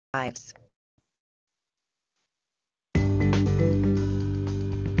lives.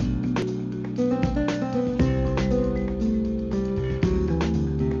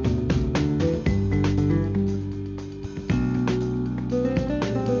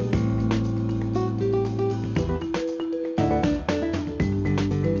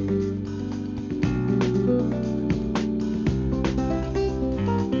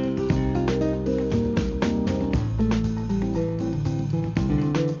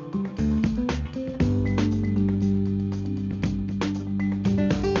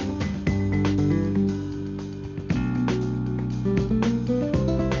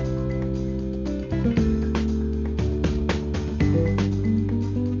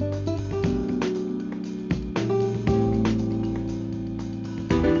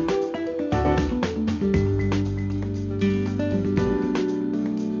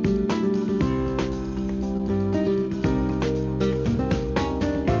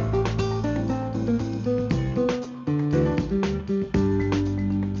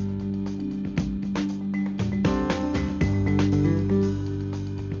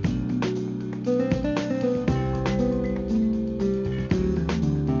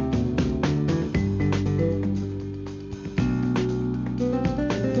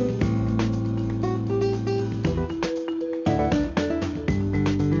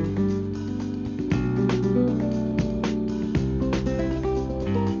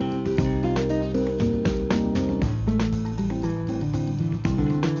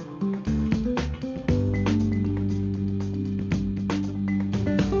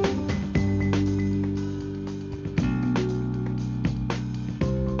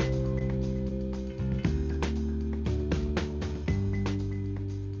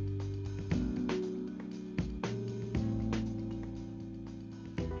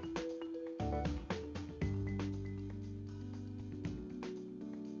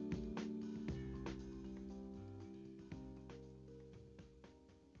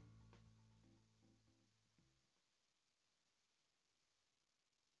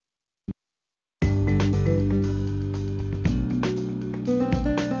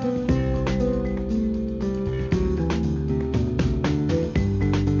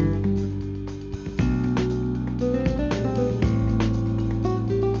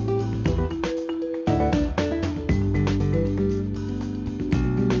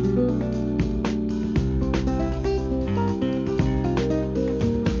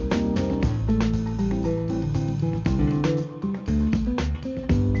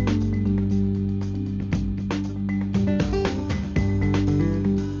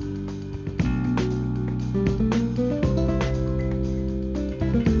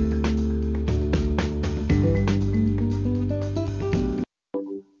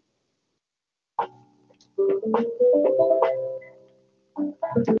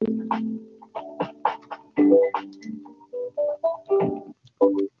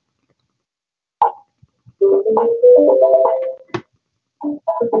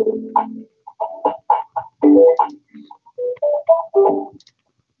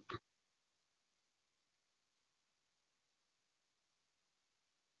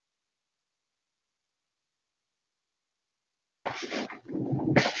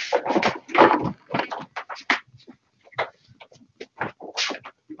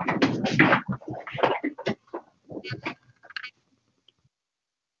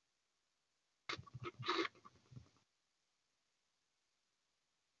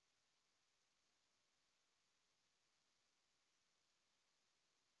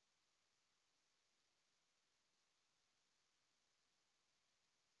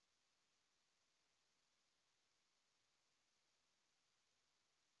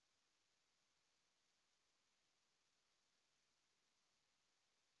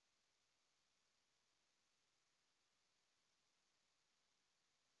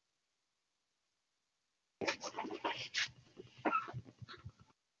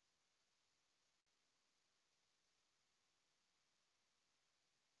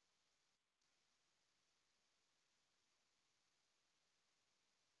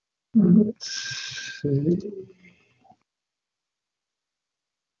 Let's see.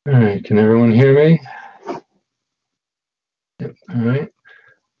 All right, can everyone hear me? Yep. All right.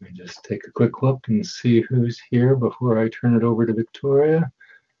 Let me just take a quick look and see who's here before I turn it over to Victoria.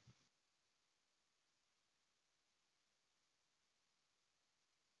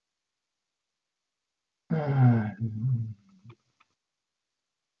 Uh,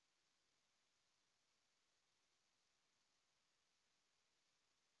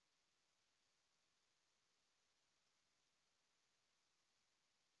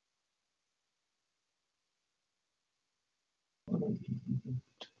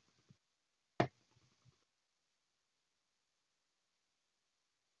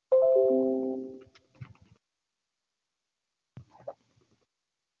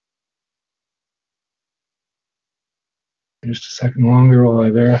 Just a second longer while I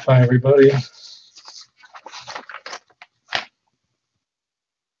verify everybody.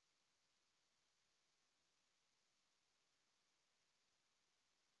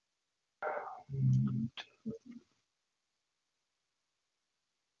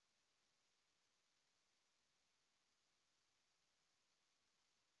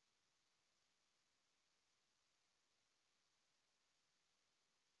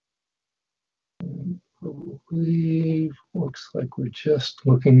 Probably looks like we're just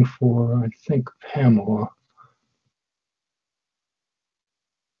looking for, I think, Pamela.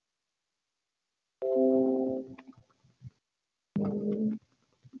 And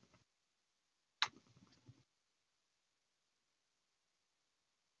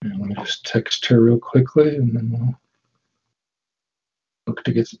let me just text her real quickly, and then we'll look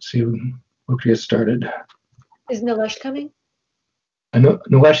to get started. Is Nilesh coming? I know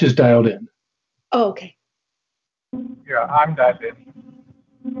Nilesh is dialed in. Oh, okay. Yeah, I'm dialed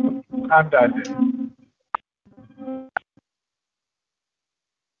in. I'm dialed in. I'm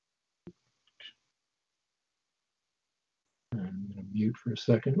going to mute for a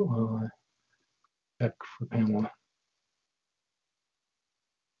second while I check for Pamela.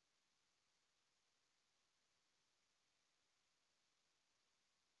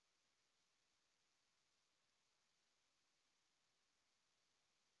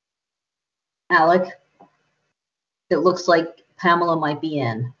 Alec, it looks like Pamela might be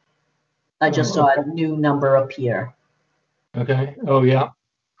in. I just saw a new number appear. Okay. Oh, yeah.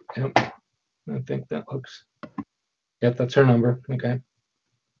 Yep. I think that looks. Yep, that's her number. Okay.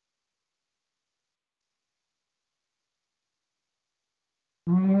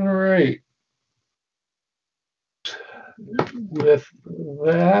 All right.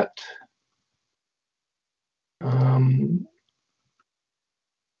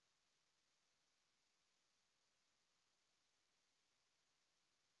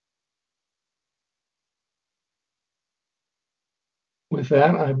 With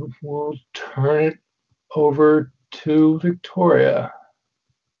that, I will turn it over to Victoria.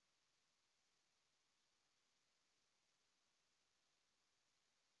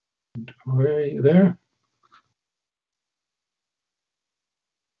 Victoria, are you there?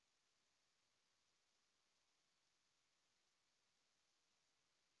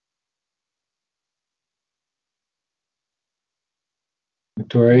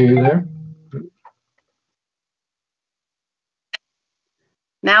 Victoria, are you there?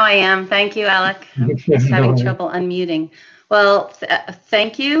 Now I am. Thank you, Alec. I'm just having trouble unmuting. Well,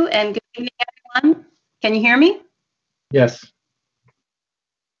 thank you and good evening, everyone. Can you hear me? Yes.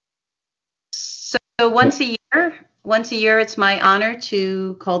 So once a year, it's my honor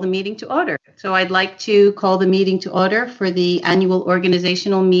to call the meeting to order. So I'd like to call the meeting to order for the annual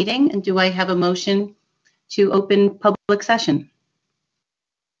organizational meeting. And do I have a motion to open public session?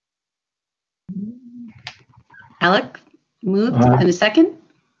 Alec, moved. And a second?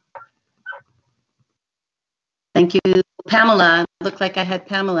 Thank you, Pamela. Looked like I had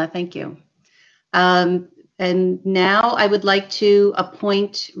Pamela. Thank you. And now I would like to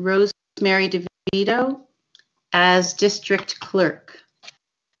appoint Rosemary DeVito as district clerk.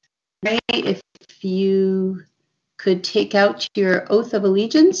 Ray, if you could take out your oath of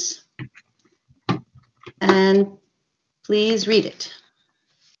allegiance and please read it.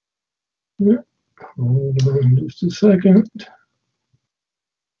 Yeah. Hold on just a second.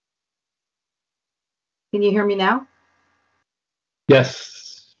 Can you hear me now?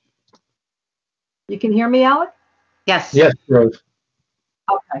 Yes. You can hear me, Alec? Yes. Yes, Rose.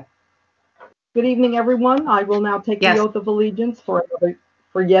 Okay. Good evening, everyone. I will now take the oath of allegiance for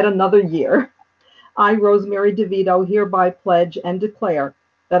yet another year. I, Rosemary DeVito, hereby pledge and declare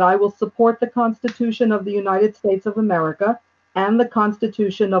that I will support the Constitution of the United States of America and the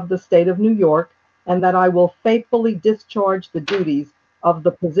Constitution of the State of New York, and that I will faithfully discharge the duties of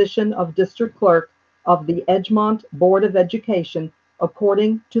the position of District Clerk of the Edgemont Board of Education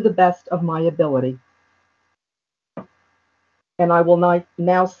according to the best of my ability. And I will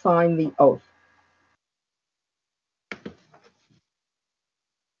now sign the oath.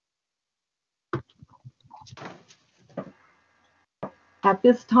 At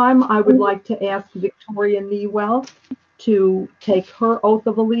this time, I would like to ask Victoria Newell to take her oath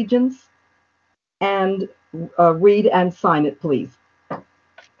of allegiance and read and sign it, please.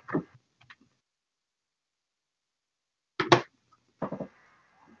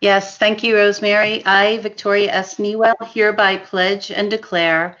 Yes, thank you, Rosemary. I, Victoria S. Newell, hereby pledge and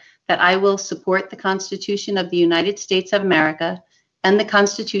declare that I will support the Constitution of the United States of America and the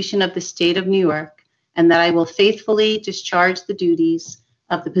Constitution of the State of New York, and that I will faithfully discharge the duties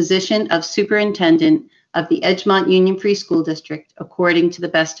of the position of Superintendent of the Edgemont Union Free School District according to the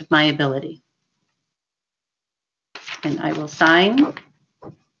best of my ability. And I will sign.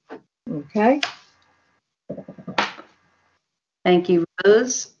 Okay. Thank you,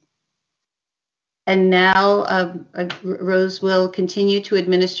 Rose. And now Rose will continue to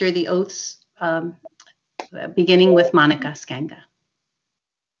administer the oaths, beginning with Monica Skanga.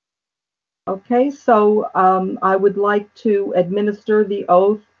 Okay, so I would like to administer the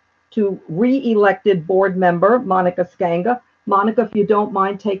oath to re-elected board member Monica Skanga. Monica, if you don't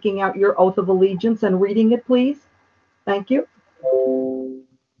mind taking out your oath of allegiance and reading it, please. Thank you.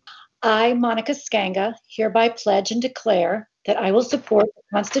 I, Monica Skanga, hereby pledge and declare that I will support the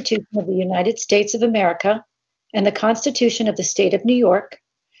Constitution of the United States of America and the Constitution of the State of New York,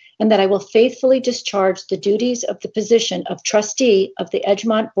 and that I will faithfully discharge the duties of the position of trustee of the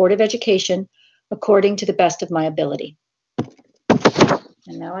Edgemont Board of Education according to the best of my ability.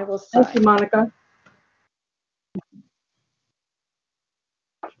 And now I will sign. Thank you, Monica.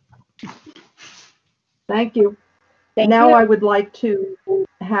 Thank you. Thank Now you. I would like to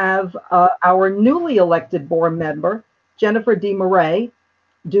have our newly elected board member, Jennifer DeMarais,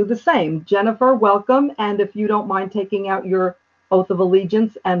 do the same. Jennifer, welcome. And if you don't mind taking out your oath of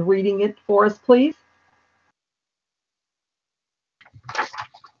allegiance and reading it for us, please.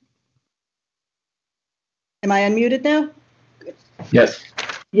 Am I unmuted now? Yes.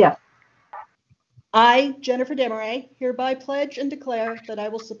 Yes. I, Jennifer DeMarais, hereby pledge and declare that I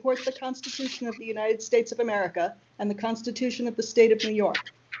will support the Constitution of the United States of America and the Constitution of the State of New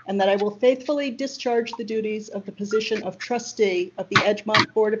York, and that I will faithfully discharge the duties of the position of trustee of the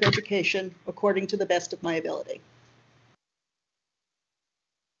Edgemont Board of Education according to the best of my ability.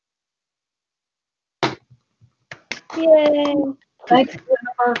 Yay. Thank you,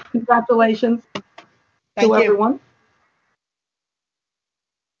 Jennifer. Congratulations Thank to you. everyone.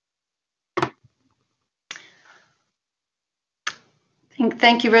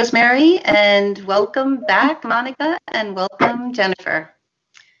 Thank you, Rosemary, and welcome back, Monica, and welcome, Jennifer.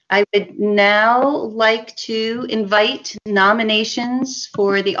 I would now like to invite nominations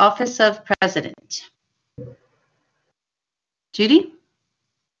for the office of president. Judy?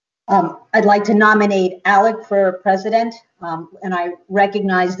 I'd like to nominate Alec for president, and I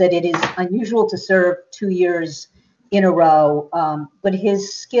recognize that it is unusual to serve 2 years in a row, but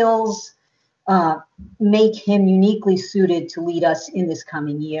his skills make him uniquely suited to lead us in this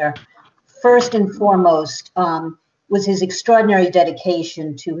coming year. First and foremost was his extraordinary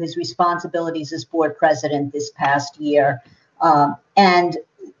dedication to his responsibilities as board president this past year, and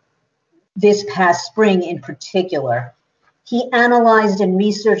this past spring in particular. He analyzed and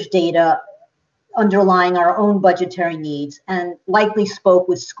researched data underlying our own budgetary needs and likely spoke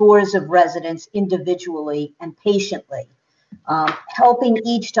with scores of residents individually and patiently, helping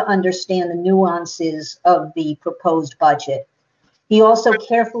each to understand the nuances of the proposed budget. He also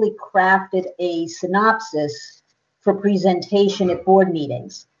carefully crafted a synopsis for presentation at board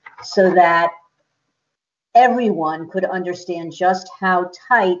meetings so that everyone could understand just how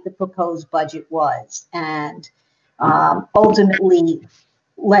tight the proposed budget was, and ultimately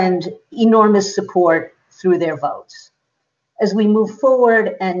lend enormous support through their votes. As we move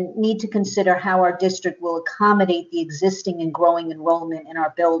forward and need to consider how our district will accommodate the existing and growing enrollment in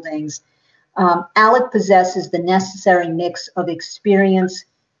our buildings, Alec possesses the necessary mix of experience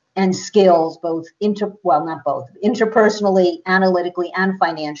and skills, interpersonally, analytically, and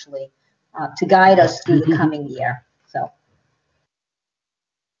financially, to guide us through the coming year. So.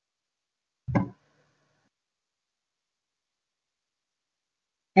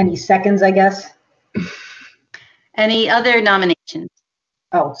 Any seconds, I guess? Any other nominations?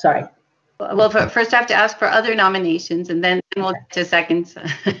 Oh, sorry. Well, first I have to ask for other nominations, and then we'll get to seconds.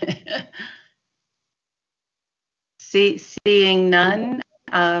 Seeing none,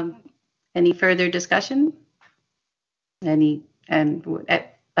 any further discussion? A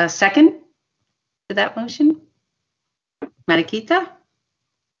second to that motion? Mariquita?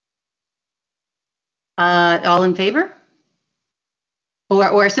 All in favor?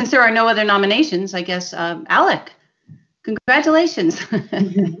 Or since there are no other nominations, I guess, Alec, congratulations.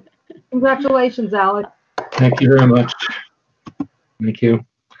 Congratulations, Alec. Thank you very much. Thank you.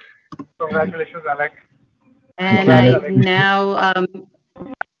 Congratulations, Alec. And I now,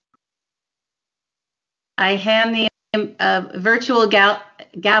 I hand the virtual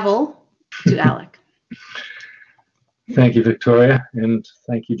gavel to Alec. Thank you, Victoria, and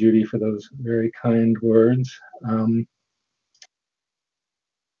thank you, Judy, for those very kind words.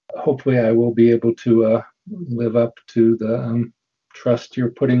 Hopefully I will be able to live up to the trust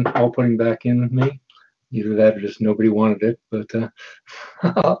you're putting back in me. either that or just nobody wanted it, but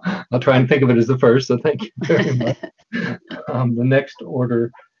I'll try and think of it as the first, so thank you very much. The next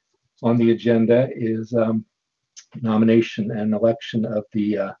order on the agenda is nomination and election of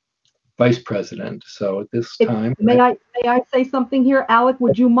the vice president. So at this time, may I say something here? Alec,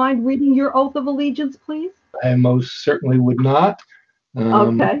 would you mind reading your oath of allegiance, please? I most certainly would not.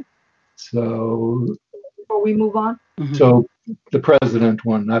 Okay. So before we move on. So the president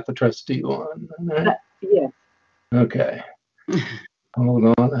one, not the trustee one. Yeah. Okay.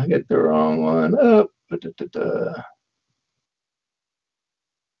 Hold on, I get the wrong one. Oh,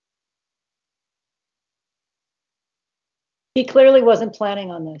 He clearly wasn't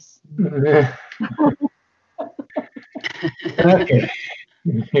planning on this. Okay,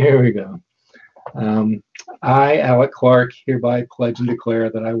 here we go. I, Alec Clark, hereby pledge and declare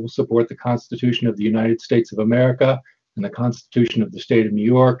that I will support the Constitution of the United States of America and the Constitution of the State of New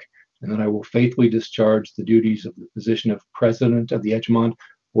York, and that I will faithfully discharge the duties of the position of President of the Edgemont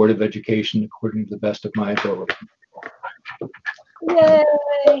Board of Education according to the best of my ability. Yay!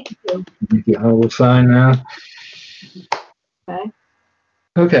 Thank you. I will sign now. Okay.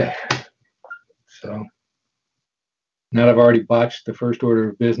 Okay. So now that I've already botched the first order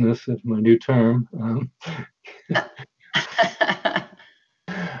of business of my new term,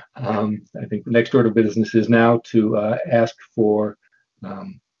 I think the next order of business is now to ask for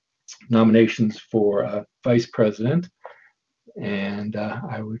nominations for vice president. And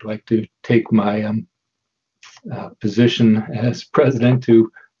I would like to take my position as president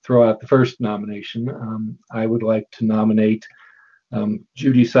to throw out the first nomination. I would like to nominate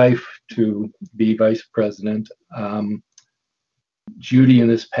Judy Seif to be vice president. Judy in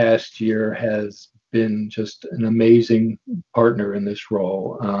this past year has been just an amazing partner in this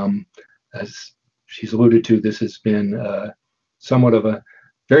role. As she's alluded to, this has been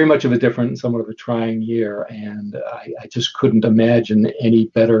very much of a different, somewhat of a trying year, and I just couldn't imagine any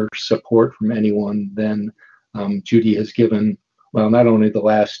better support from anyone than Judy has given, well, not only the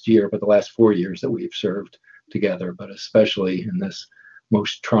last year, but the last 4 years that we've served together, but especially in this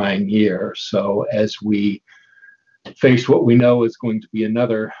most trying year. So as we face what we know is going to be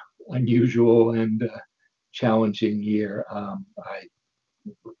another unusual and challenging year, I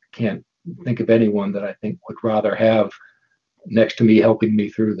can't think of anyone that I think would rather have next to me helping me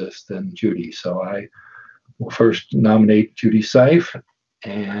through this than Judy. So I will first nominate Judy Seif,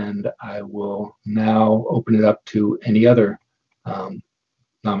 and I will now open it up to any other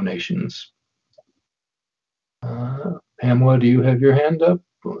nominations. Pamela, do you have your hand up?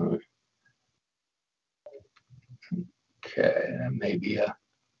 Okay, that may be a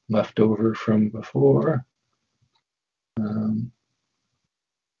leftover from before.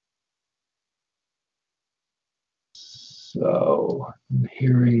 So,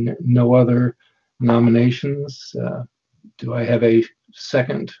 hearing no other nominations, do I have a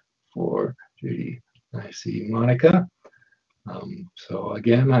second for Judy? I see Monica. So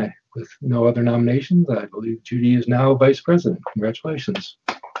again, with no other nominations, I believe Judy is now vice president. Congratulations.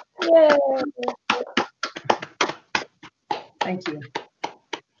 Yay! Thank you.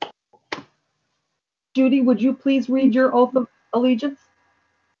 Judy, would you please read your oath of allegiance?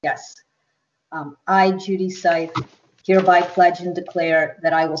 Yes. I, Judy Seif, hereby pledge and declare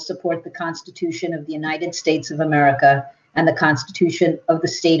that I will support the Constitution of the United States of America and the Constitution of the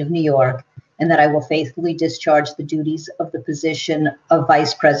State of New York, and that I will faithfully discharge the duties of the position of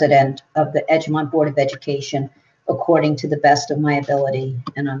Vice President of the Edgemont Board of Education according to the best of my ability,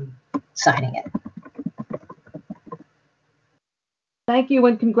 and I'm signing it. Thank you,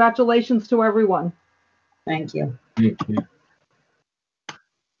 and congratulations to everyone. Thank you. Thank you.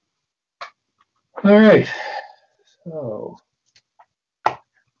 All right. So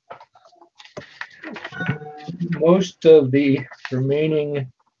most of the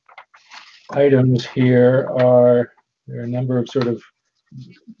remaining items here there are a number of sort of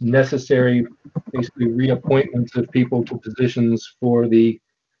necessary, basically reappointments of people to positions for the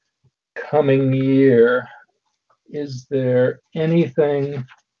coming year. Is there anything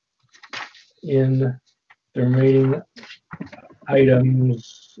in the remaining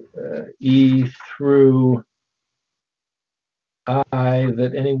items, E through I,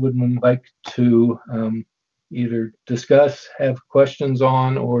 that anyone would like to either discuss, have questions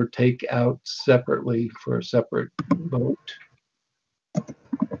on, or take out separately for a separate vote?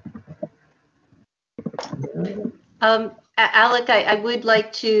 Alec, I would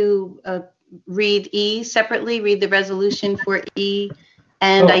like to read E separately, read the resolution for E.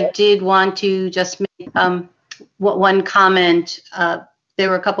 And I did want to just make one comment. There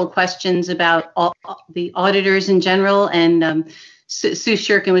were a couple of questions about the auditors in general, and Sue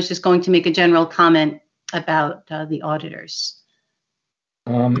Shurkin was just going to make a general comment about the auditors.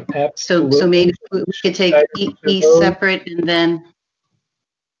 Absolutely. So maybe we could take E separate and then.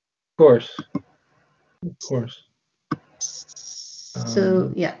 Of course. Of course.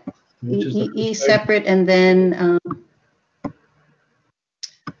 So yeah, E separate and then.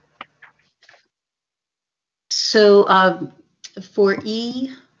 So for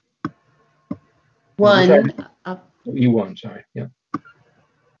E1. E1, sorry. Yeah.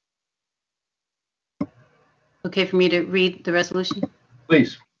 Okay, for me to read the resolution?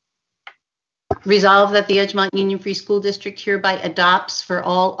 Please. Resolve that the Edgemont Union Free School District hereby adopts for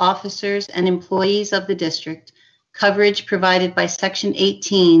all officers and employees of the district coverage provided by Section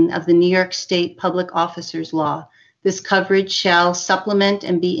 18 of the New York State Public Officers Law. This coverage shall supplement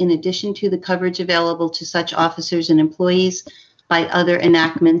and be in addition to the coverage available to such officers and employees by other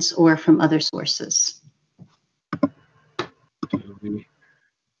enactments or from other sources. Do we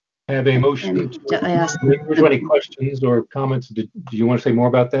have a motion? Any questions or comments? Do you want to say more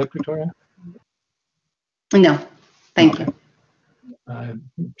about that, Victoria? No, thank you.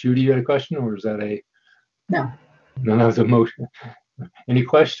 Judy, you had a question, or is that a? No. No, that was a motion. Any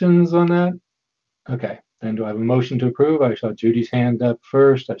questions on that? Okay, then do I have a motion to approve? I saw Judy's hand up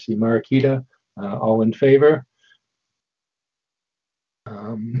first. I see Marakita. All in favor?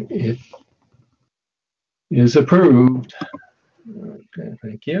 It is approved. Okay,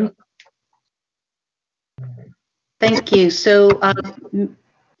 thank you. Thank you. So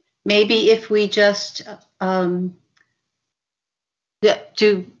maybe if we just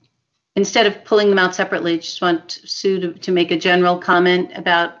instead of pulling them out separately, just want Sue to make a general comment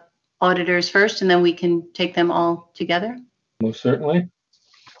about auditors first, and then we can take them all together. Most certainly.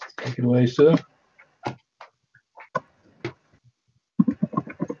 Take it away, Sue.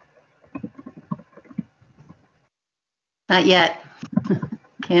 Not yet.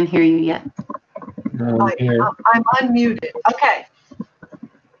 Can't hear you yet. I'm unmuted. Okay.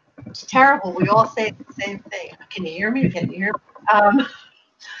 It's terrible. We all say the same thing. Can you hear me? Can you hear me?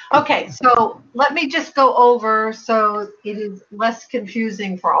 Okay, so let me just go over so it is less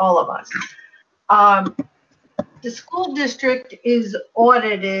confusing for all of us. The school district is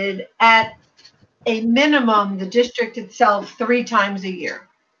audited at a minimum, the district itself, 3 times a year.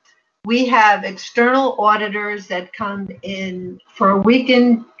 We have external auditors that come in for a week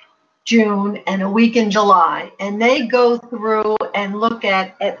in June and a week in July, and they go through and look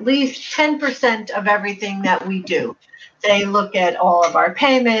at least 10% of everything that we do. They look at all of our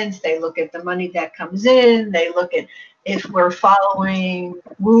payments, they look at the money that comes in, they look at if we're following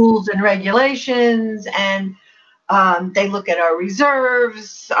rules and regulations, and they look at our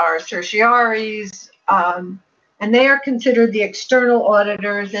reserves, our certiorari's, and they are considered the external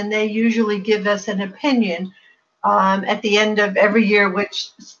auditors, and they usually give us an opinion at the end of every year,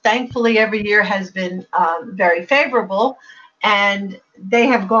 which thankfully every year has been very favorable, and they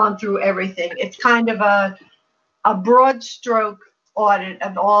have gone through everything. It's kind of a broad stroke audit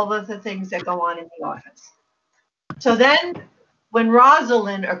of all of the things that go on in the office. So then when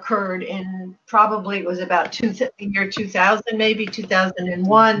Rosalind occurred in, probably it was about the year 2000, maybe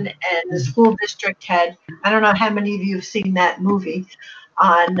 2001, and the school district had, I don't know how many of you have seen that movie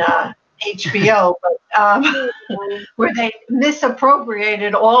on HBO, but where they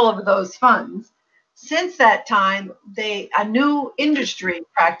misappropriated all of those funds. Since that time, a new industry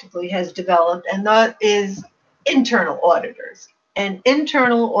practically has developed, and that is internal auditors. And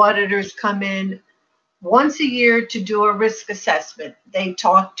internal auditors come in once a year to do a risk assessment. They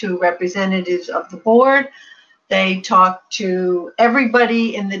talk to representatives of the board. They talk to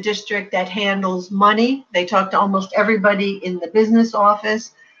everybody in the district that handles money. They talk to almost everybody in the business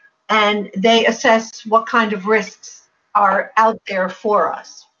office, and they assess what kind of risks are out there for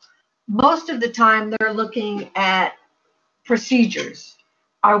us. Most of the time, they're looking at procedures.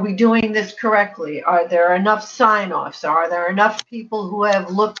 Are we doing this correctly? Are there enough sign-offs? Are there enough people who have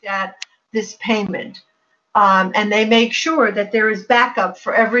looked at this payment? And they make sure that there is backup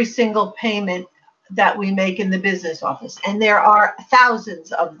for every single payment that we make in the business office. And there are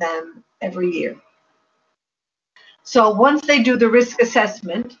thousands of them every year. So once they do the risk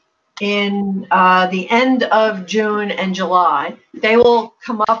assessment in the end of June and July, they will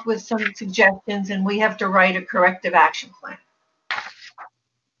come up with some suggestions, and we have to write a corrective action plan.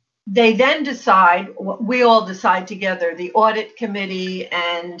 They then decide, we all decide together, the audit committee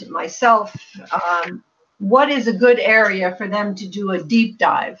and myself, what is a good area for them to do a deep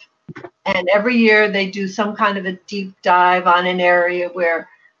dive. And every year they do some kind of a deep dive on an area where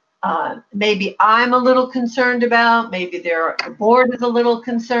maybe I'm a little concerned about, maybe the board is a little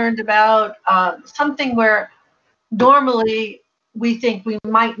concerned about, something where normally we think we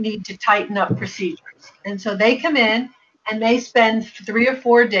might need to tighten up procedures. And so they come in and they spend 3 or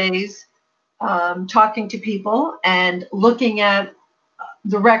 4 days talking to people and looking at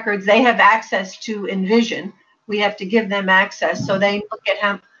the records. They have access to Envision. We have to give them access, so they look at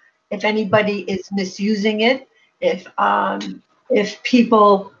how, if anybody is misusing it, if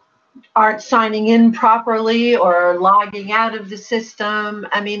people aren't signing in properly or logging out of the system.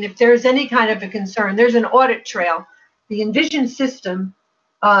 I mean, if there's any kind of a concern, there's an audit trail. The Envision system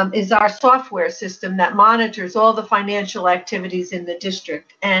is our software system that monitors all the financial activities in the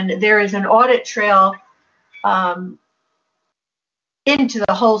district. And there is an audit trail into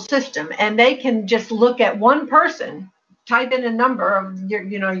the whole system. And they can just look at one person, type in a number of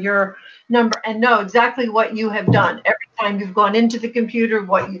your number, and know exactly what you have done. Every time you've gone into the computer,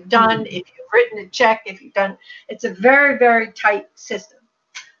 what you've done, if you've written a check, if you've done, it's a very, very tight system.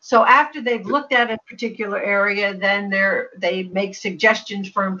 So after they've looked at a particular area, then they make suggestions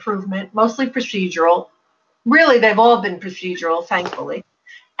for improvement, mostly procedural. Really, they've all been procedural, thankfully.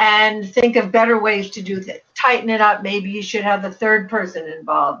 And think of better ways to do that. Tighten it up. Maybe you should have a third person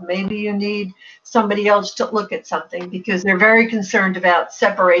involved. Maybe you need somebody else to look at something, because they're very concerned about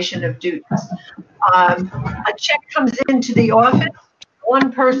separation of duties. A check comes into the office.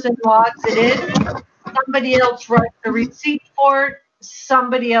 One person logs it in. Somebody else writes the receipt for it.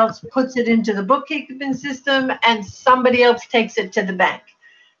 Somebody else puts it into the bookkeeping system, and somebody else takes it to the bank.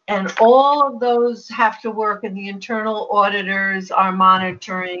 And all of those have to work, and the internal auditors are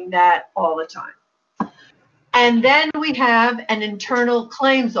monitoring that all the time. And then we have an internal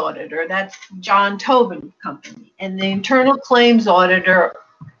claims auditor. That's John Tobin Company. And the internal claims auditor's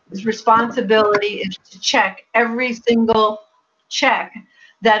responsibility is to check every single check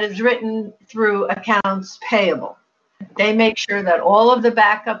that is written through accounts payable. They make sure that all of the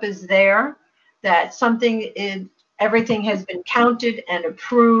backup is there, that everything has been counted and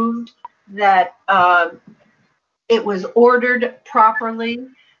approved, that it was ordered properly,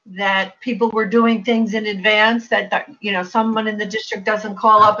 that people were doing things in advance, that someone in the district doesn't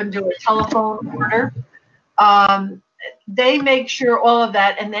call up and do a telephone order. They make sure all of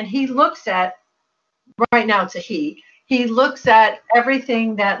that, and then he looks at, right now it's a he looks at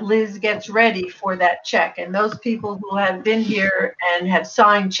everything that Liz gets ready for that check. And those people who have been here and have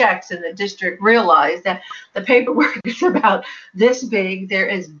signed checks in the district realize that the paperwork is about this big. There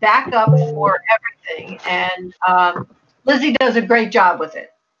is backup for everything. And Lizzie does a great job with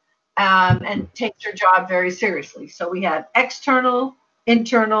it and takes her job very seriously. So we have external,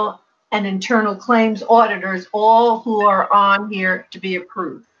 internal, and internal claims auditors, all who are on here to be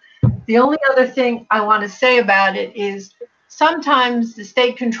approved. The only other thing I want to say about it is sometimes the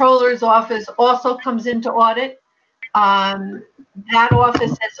state controller's office also comes into audit. That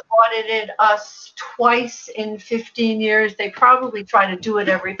office has audited us twice in 15 years. They probably try to do it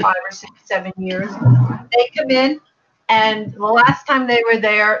every 5 or 6, 7 years. They come in, and the last time they were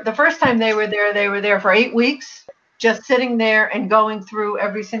there, the first time they were there for 8 weeks, just sitting there and going through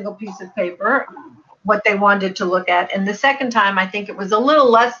every single piece of paper, what they wanted to look at. And the second time, I think it was a little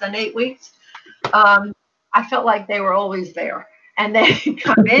less than 8 weeks. I felt like they were always there. And they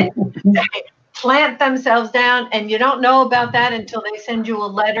come in, they plant themselves down, and you don't know about that until they send you a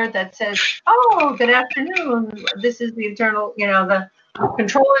letter that says, oh, good afternoon. This is the internal, the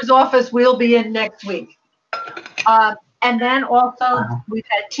controller's office. We'll be in next week. And then also we've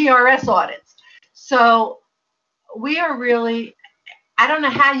had TRS audits. So we are really, I don't know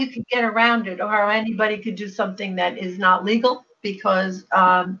how you could get around it, or how anybody could do something that is not legal, because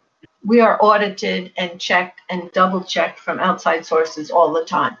we are audited and checked and double checked from outside sources all the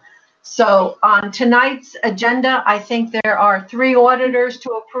time. So on tonight's agenda, I think there are 3 auditors to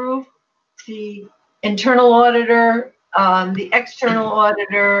approve: the internal auditor, the external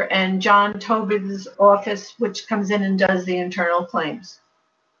auditor, and John Tobin's office, which comes in and does the internal claims.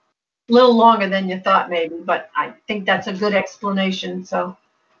 A little longer than you thought, maybe, but I think that's a good explanation, so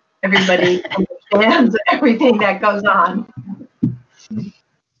everybody understands everything that goes on.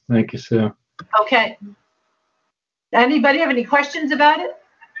 Thank you, Sue. Okay. Anybody have any questions about it?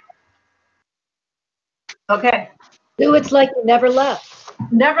 Okay. Sue, it's like you never left.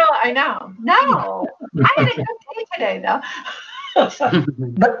 Never, I know. No, I had a good day today, though.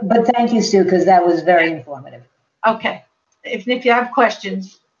 But thank you, Sue, because that was very informative. Okay. If you have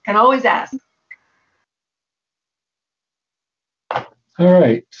questions, can always ask. All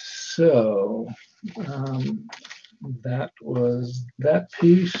right, so that was that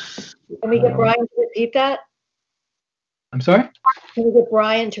piece. Can we get Brian to repeat that? I'm sorry? Can we get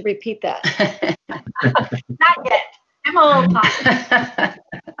Brian to repeat that? Not yet. I'm a little tired.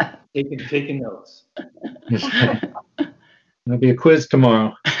 Taking notes. There'll be a quiz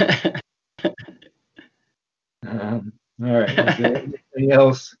tomorrow. All right. Was there anything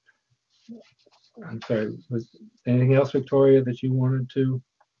else? I'm sorry. Was anything else, Victoria, that you wanted to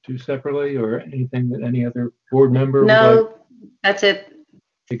do separately, or anything that any other board member would like No, that's it. to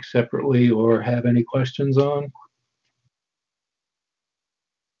take separately or have any questions on?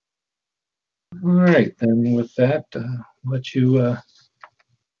 All right. Then with that, let you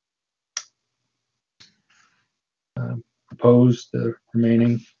propose the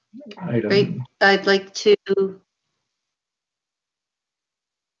remaining item. Great. I'd like to.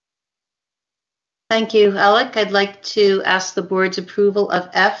 Thank you, Alec. I'd like to ask the board's approval of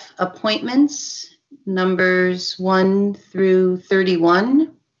F, appointments, numbers 1 through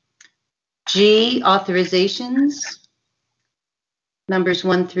 31. G, authorizations, numbers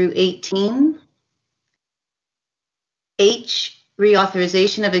 1 through 18. H,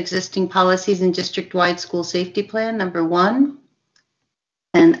 reauthorization of existing policies and district-wide school safety plan, number 1.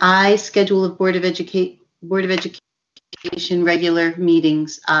 And I, schedule of Board of Education regular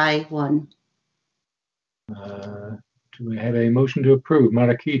meetings, I1. Do we have a motion to approve?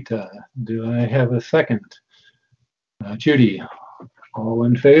 Marakita. Do I have a second? Judy, all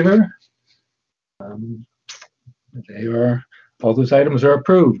in favor? All those items are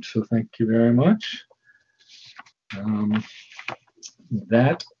approved, so thank you very much.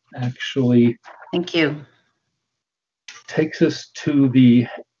 That actually Thank you. takes us to the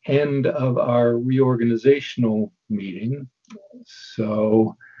end of our reorganizational meeting.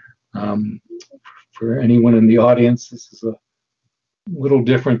 So for anyone in the audience, this is a little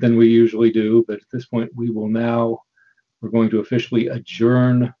different than we usually do, but at this point we're going to officially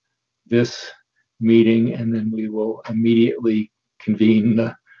adjourn this meeting, and then we will immediately convene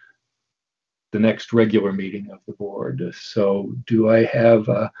the next regular meeting of the board. So do I have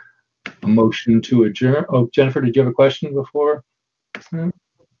a motion to adjourn? Oh, Jennifer, did you have a question before? Or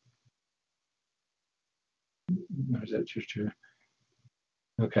is that just your?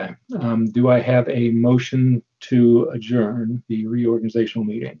 Okay. Do I have a motion to adjourn the reorganizational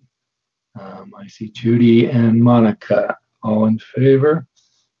meeting? I see Judy and Monica. All in favor?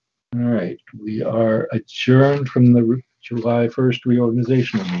 All right. We are adjourned from the July 1st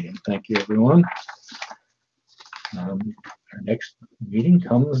reorganizational meeting. Thank you, everyone. Our next meeting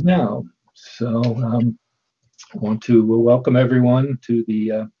comes now. So I want to welcome everyone to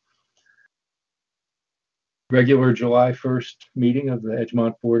the regular July 1st meeting of the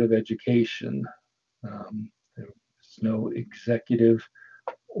Edgemont Board of Education. There's no executive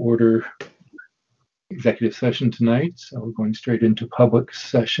session tonight, so we're going straight into public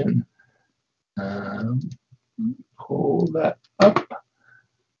session. Pull that up.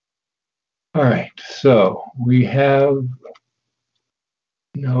 All right, so we have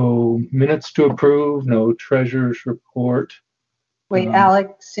no minutes to approve, no treasurer's report. Wait,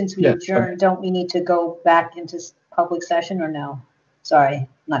 Alec, since we yes, adjourned, don't we need to go back into public session or no? Sorry,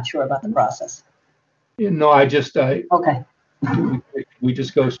 not sure about the process. No, Okay. we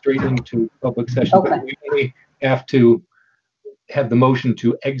just go straight into public session. Okay. But we only have to have the motion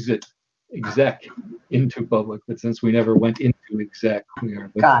to exit exec into public, but since we never went into exec, we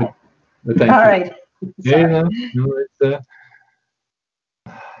are. Got it. But thank All you. right. Yeah, no, it's,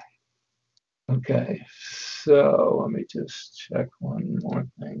 okay, so let me just check one more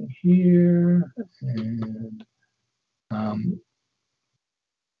thing here. And I'm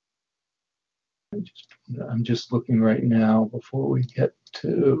just looking right now before we get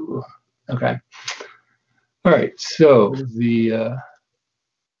to, okay. All right, so the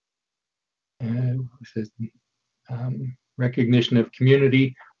recognition of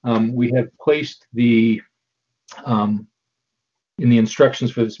community. We have placed in the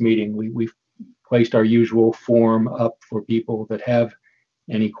instructions for this meeting, we've placed our usual form up for people that have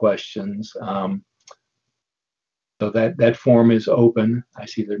any questions. So that form is open. I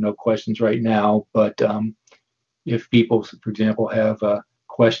see there are no questions right now, but if people, for example, have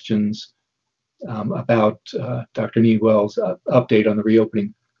questions about Dr. Needwell's update on the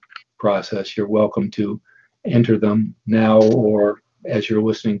reopening process, you're welcome to enter them now or as you're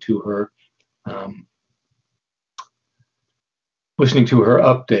listening to her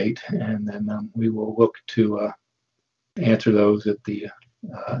update, and then we will look to answer those at the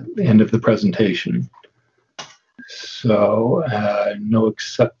end of the presentation. So no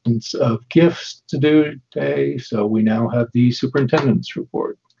acceptance of gifts to do today, so we now have the superintendent's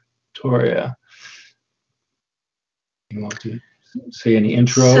report. Victoria, you want to say any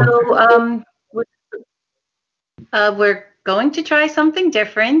intro? So we're going to try something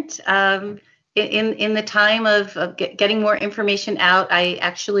different. In the time of getting more information out, I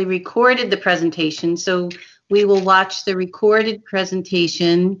actually recorded the presentation. So we will watch the recorded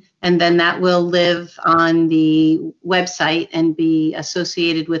presentation, and then that will live on the website and be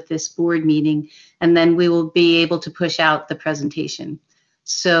associated with this board meeting. And then we will be able to push out the presentation.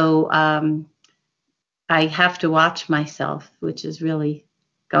 So I have to watch myself, which is really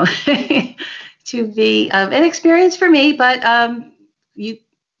going to be an experience for me. But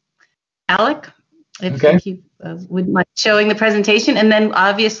Alec, if you wouldn't mind showing the presentation, and then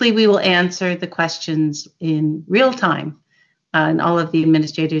obviously we will answer the questions in real time. And all of the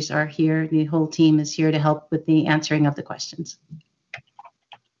administrators are here. The whole team is here to help with the answering of the questions.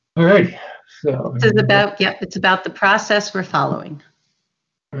 All right. So this is about, it's about the process we're following.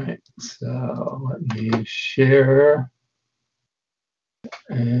 All right. So let me share.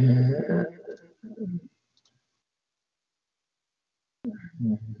 And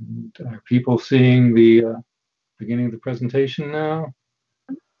are people seeing the beginning of the presentation now?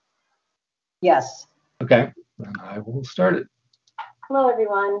 Yes. Okay, then I will start it. Hello,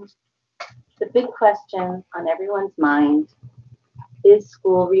 everyone. The big question on everyone's mind is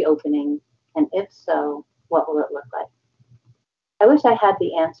school reopening, and if so, what will it look like? I wish I had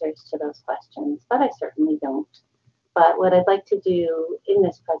the answers to those questions, but I certainly don't. But what I'd like to do in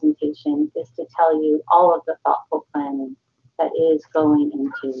this presentation is to tell you all of the thoughtful planning that is going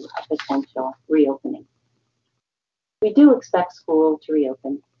into a potential reopening. We do expect school to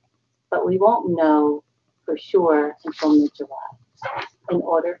reopen, but we won't know for sure until mid-July. In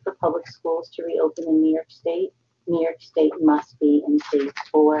order for public schools to reopen in New York State must be in phase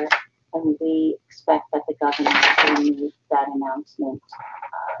 4, and we expect that the governor will make that announcement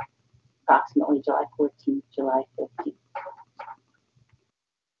approximately July 14th, July 15th.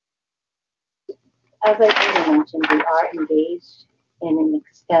 As I already mentioned, we are engaged in an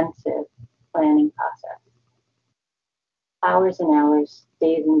extensive planning process. Hours and hours,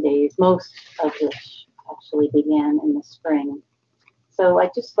 days and days, most of which actually began in the spring. So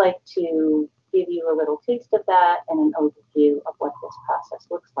I'd just like to give you a little taste of that and an overview of what this process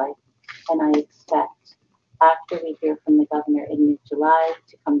looks like. And I expect after we hear from the governor in mid-July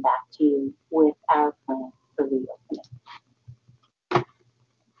to come back to you with our plan for reopening.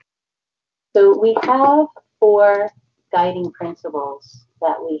 So we have 4 guiding principles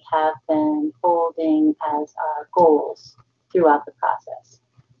that we have been holding as our goals throughout the process.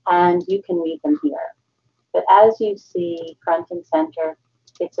 And you can read them here. But as you see front and center,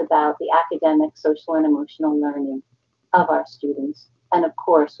 it's about the academic, social, and emotional learning of our students, and of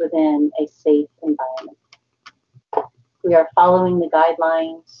course, within a safe environment. We are following the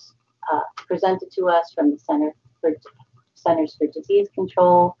guidelines presented to us from the Centers for Disease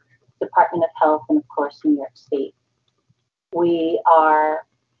Control, Department of Health, and of course, New York State. We are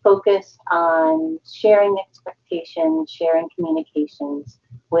focused on sharing expectations, sharing communications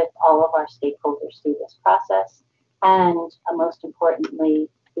with all of our stakeholders through this process. And most importantly,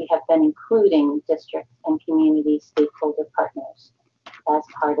 we have been including district and community stakeholder partners as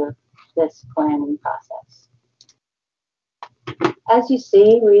part of this planning process. As you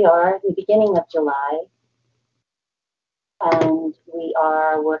see, we are at the beginning of July, and we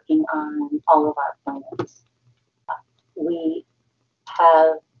are working on all of our plans. We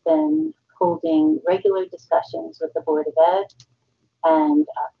have been holding regular discussions with the Board of Ed and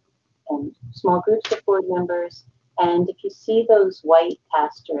small groups of board members. And if you see those white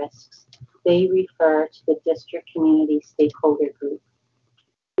asterisks, they refer to the district community stakeholder group.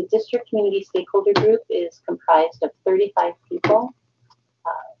 The district community stakeholder group is comprised of 35 people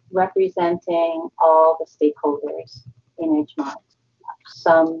representing all the stakeholders in Edgemont.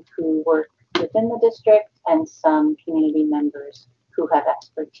 Some who work within the district and some community members who have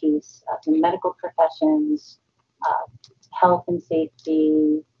expertise in medical professions, health and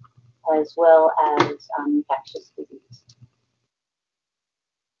safety, as well as infectious disease.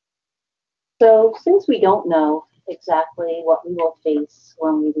 So since we don't know exactly what we will face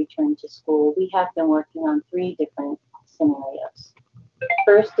when we return to school, we have been working on 3 different scenarios.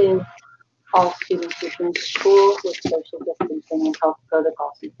 First is all students return to school with social distancing and health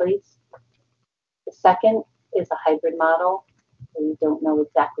protocols in place. The second is a hybrid model. We don't know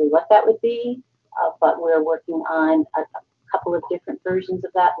exactly what that would be, but we're working on a couple of different versions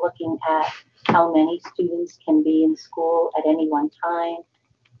of that, looking at how many students can be in school at any one time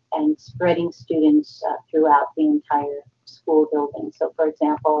and spreading students throughout the entire school building. So for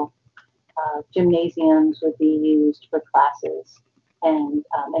example, gymnasiums would be used for classes, and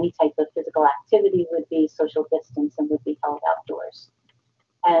any type of physical activity would be social distance and would be held outdoors.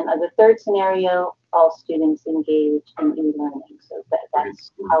 And the third scenario, all students engaged in e-learning. So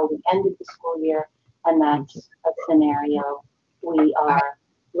that's how we ended the school year, and that's a scenario we are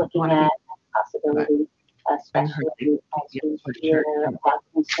looking at possibility especially as we hear about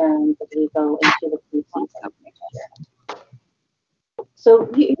concerns as we go into the preseason next year. So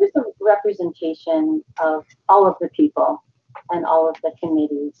here's a representation of all of the people and all of the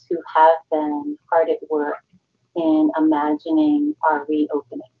committees who have been hard at work in imagining our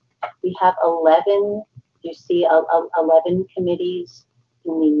reopening. We have 11, you see 11 committees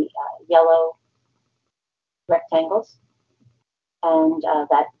in the yellow rectangles, and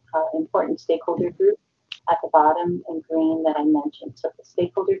that important stakeholder group at the bottom in green that I mentioned. So the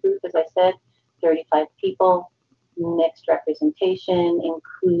stakeholder group, as I said, 35 people, mixed representation,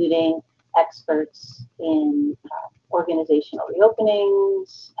 including experts in organizational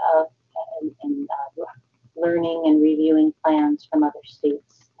reopenings and learning and reviewing plans from other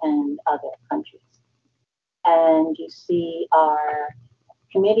states and other countries. And you see our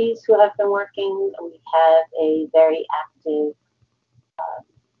committees who have been working. We have a very active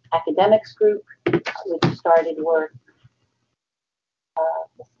academics group, which started work,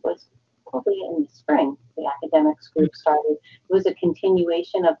 this was probably in the spring, the academics group started. It was a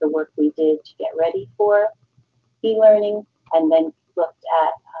continuation of the work we did to get ready for e-learning, and then looked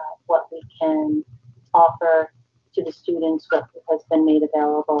at what we can offer to the students, what has been made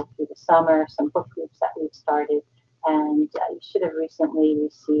available through the summer, some book groups that we've started. And you should have recently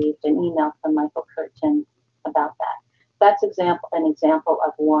received an email from Michael Curtin about that. That's an example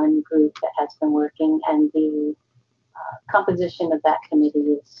of one group that has been working, and the composition of that committee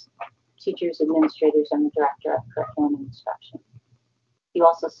is teachers, administrators, and the director of curriculum and instruction. You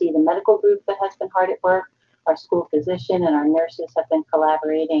also see the medical group that has been hard at work. Our school physician and our nurses have been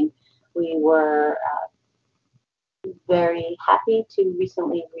collaborating. We were very happy to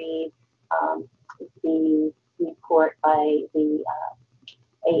recently read the report by the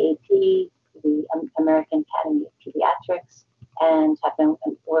AAP, the American Academy of Pediatrics, and have been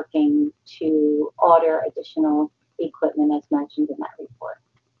working to order additional equipment as mentioned in that report.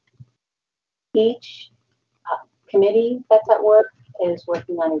 Each committee that's at work is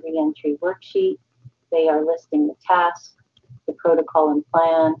working on a re-entry worksheet. They are listing the task, the protocol and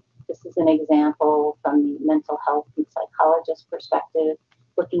plan. This is an example from the mental health and psychologist perspective,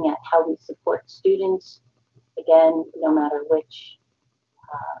 looking at how we support students. Again, no matter which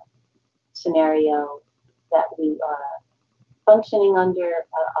scenario that we are functioning under,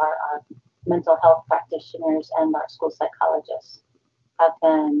 our mental health practitioners and our school psychologists have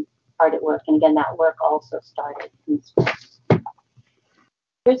been hard at work. And again, that work also started in spring.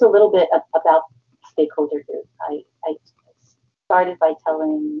 Here's a little bit about stakeholder group. I started by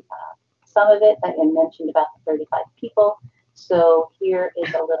telling some of it that I mentioned about the 35 people. So here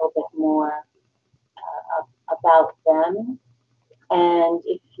is a little bit more about them. And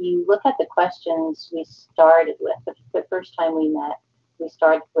if you look at the questions we started with, the first time we met, we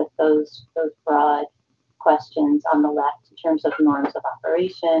started with those broad questions on the left in terms of norms of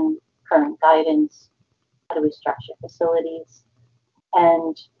operation, current guidance, how do we structure facilities.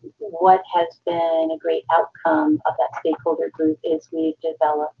 And what has been a great outcome of that stakeholder group is we've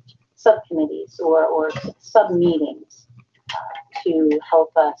developed subcommittees or sub-meetings to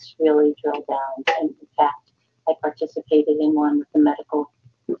help us really drill down. And in fact, I participated in one with the medical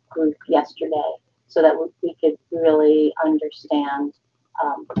group yesterday so that we could really understand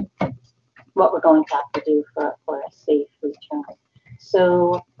what we're going to have to do for a safe return.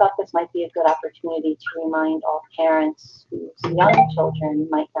 So I thought this might be a good opportunity to remind all parents whose young children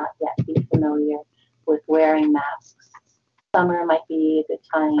might not yet be familiar with wearing masks. Summer might be a good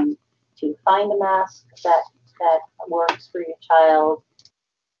time to find a mask that works for your child.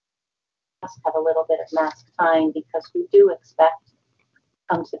 Have a little bit of mask time, because we do expect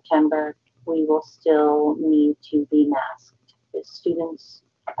come September we will still need to be masked, the students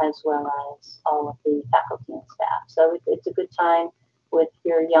as well as all of the faculty and staff. So it's a good time with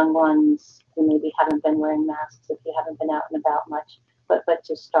your young ones who maybe haven't been wearing masks if you haven't been out and about much, but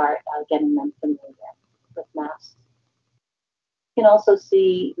to start getting them familiar with masks. You can also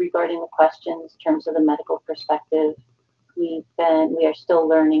see regarding the questions in terms of the medical perspective, we are still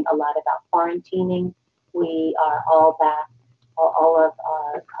learning a lot about quarantining. We are all back, all of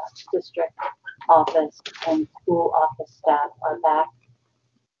our district office and school office staff are back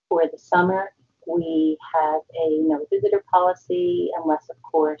for the summer. We have a no visitor policy unless, of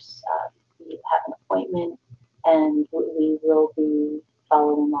course, you have an appointment, and we will be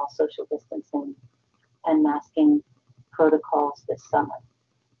following all social distancing and masking protocols this summer.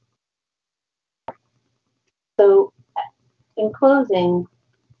 So in closing,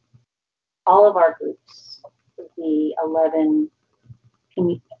 all of our groups, the 11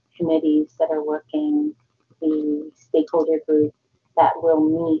 committees that are working, the stakeholder group that will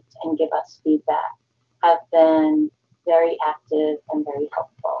meet and give us feedback, have been very active and very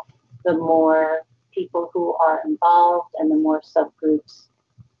helpful. The more people who are involved and the more subgroups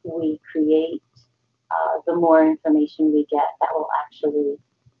we create, the more information we get that will actually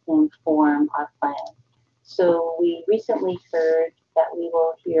inform our plan. So we recently heard that we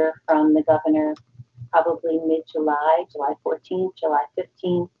will hear from the governor probably mid-July, July 14th, July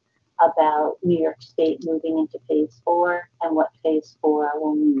 15th, about New York State moving into phase 4 and what phase 4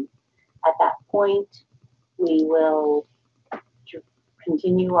 will mean. At that point, we will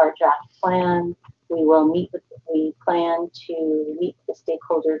continue our draft plan. We plan to meet the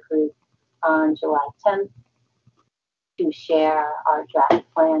stakeholder group on July 10th to share our draft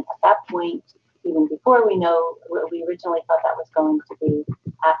plan. At that point, even before we know, we originally thought that was going to be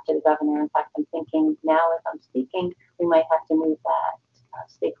after the governor. In fact, I'm thinking now as I'm speaking, we might have to move that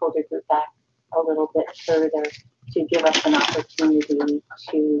stakeholder group back a little bit further to give us an opportunity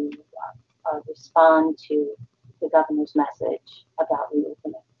to respond to the governor's message about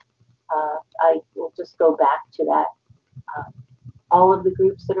reopening. I will just go back to that. All of the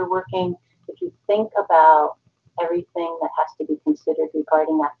groups that are working, if you think about everything that has to be considered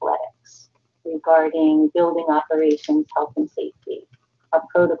regarding athletics, regarding building operations, health and safety,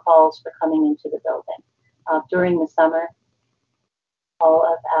 protocols for coming into the building. During the summer, all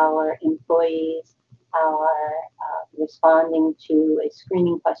of our employees are responding to a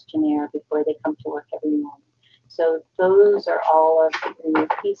screening questionnaire before they come to work every morning. So those are all of the new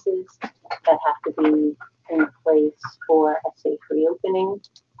pieces that have to be in place for a safe reopening.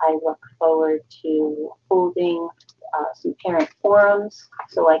 I look forward to holding some parent forums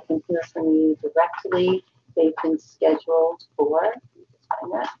so I can hear from you directly. They've been scheduled for,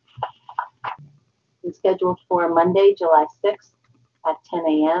 Monday, July 6th at 10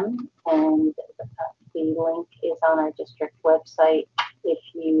 a.m. and the link is on our district website. If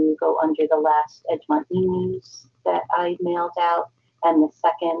you go under the last Edgemont e-news that I mailed out, and the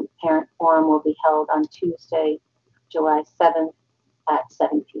second parent forum will be held on Tuesday, July 7th at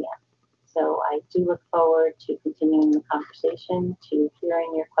 7 p.m. So I do look forward to continuing the conversation, to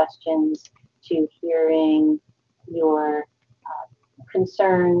hearing your questions, to hearing your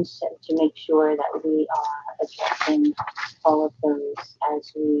concerns, and to make sure that we are addressing all of those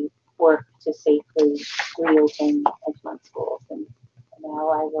as we work to safely reopen Edgemont schools. And now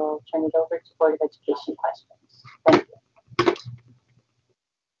I will turn it over to Board of Education questions. Thank you.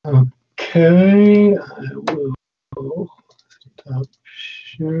 Okay, I will stop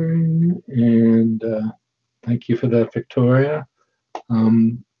sharing, and thank you for that, Victoria.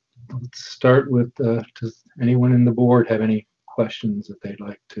 Let's start with, does anyone in the board have any questions that they'd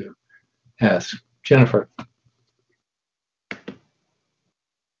like to ask? Jennifer.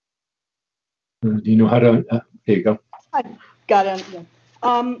 Do you know how to, there you go. I got it.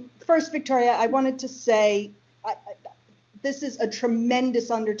 Yeah. First, Victoria, I wanted to say, this is a tremendous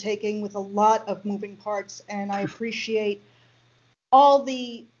undertaking with a lot of moving parts, and I appreciate all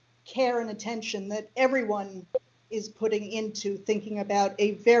the care and attention that everyone is putting into thinking about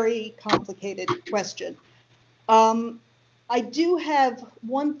a very complicated question. I do have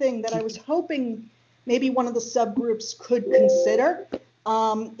one thing that I was hoping maybe one of the subgroups could consider.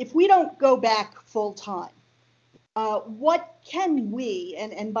 If we don't go back full time, what can we,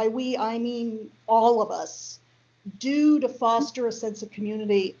 and by we I mean all of us, do to foster a sense of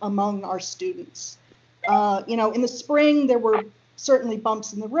community among our students? You know, in the spring there were certainly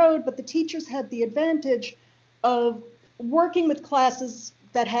bumps in the road, but the teachers had the advantage of working with classes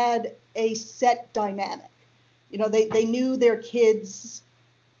that had a set dynamic. You know, they knew their kids,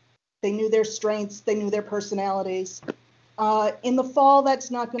 they knew their strengths, they knew their personalities. In the fall, that's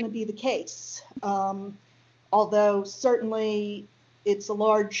not going to be the case. Although certainly it's a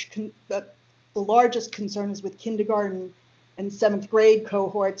the largest concern is with kindergarten and 7th grade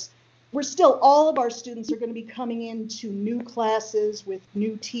cohorts. We're still, all of our students are going to be coming into new classes with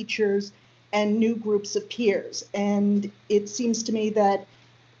new teachers and new groups of peers. And it seems to me that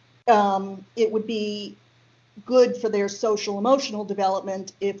it would be good for their social emotional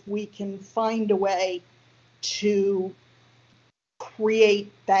development if we can find a way to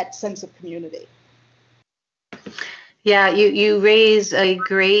create that sense of community. Yeah, you raise a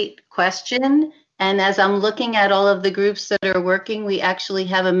great question. And as I'm looking at all of the groups that are working, we actually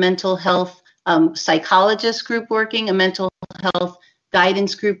have a mental health psychologist group working, a mental health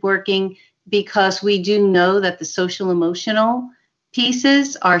guidance group working, because we do know that the social emotional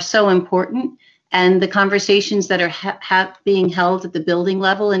pieces are so important. And the conversations that are being held at the building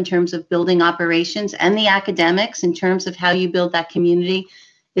level in terms of building operations and the academics in terms of how you build that community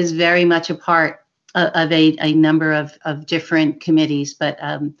is very much a part of a number of different committees. But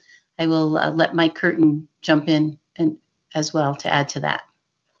I will let Mike Curtin jump in and as well to add to that.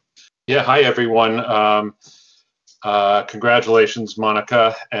 Yeah, hi everyone. Congratulations,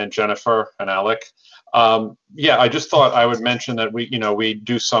 Monica and Jennifer and Alec. Yeah, I just thought I would mention that we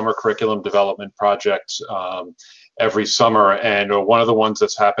do summer curriculum development projects every summer, and one of the ones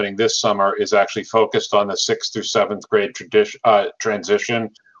that's happening this summer is actually focused on the 6th through 7th grade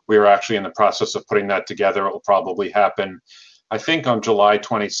transition. We are actually in the process of putting that together. It will probably happen, I think, on July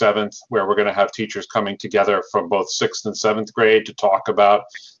 27th, where we're going to have teachers coming together from both 6th and 7th grade to talk about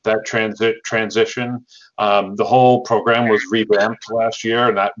that transition. The whole program was revamped last year,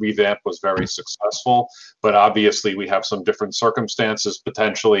 and that revamp was very successful. But obviously, we have some different circumstances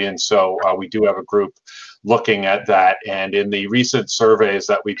potentially, and so we do have a group looking at that. And in the recent surveys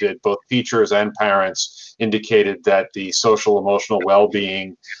that we did, both teachers and parents indicated that the social emotional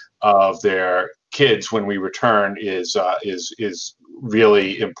well-being of their kids when we return is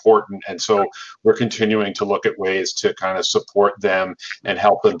really important, and so we're continuing to look at ways to kind of support them and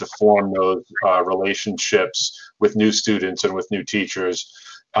help them to form those relationships with new students and with new teachers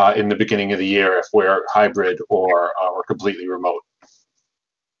in the beginning of the year if we're hybrid or completely remote.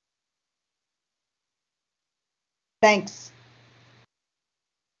 Thanks.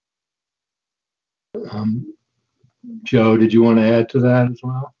 Joe, did you want to add to that as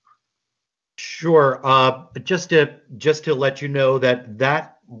well? Sure. Just to let you know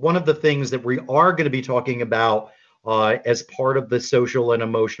that one of the things that we are going to be talking about as part of the social and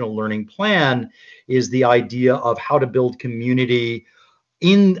emotional learning plan is the idea of how to build community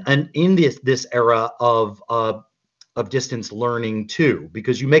in this era of distance learning too,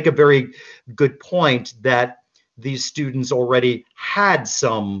 because you make a very good point that these students already had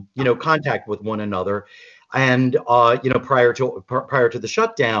some contact with one another, and prior to the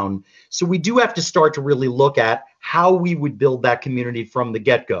shutdown. So we do have to start to really look at how we would build that community from the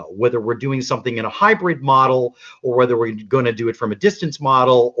get-go, whether we're doing something in a hybrid model, or whether we're going to do it from a distance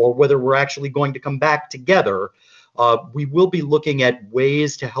model, or whether we're actually going to come back together. We will be looking at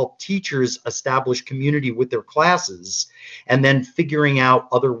ways to help teachers establish community with their classes, and then figuring out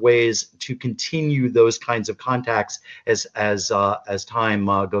other ways to continue those kinds of contacts as time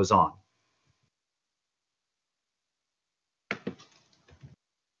goes on.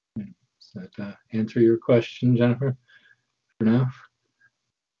 Does that answer your question, Jennifer, for now?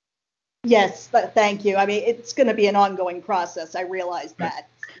 Yes, thank you. I mean, it's going to be an ongoing process. I realize that.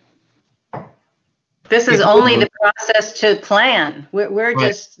 This is only the process to plan. We're Right.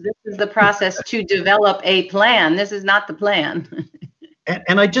 this is the process to develop a plan. This is not the plan.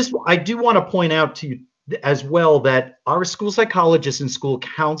 And I do want to point out to you as well that our school psychologists and school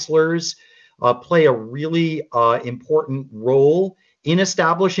counselors play a really important role in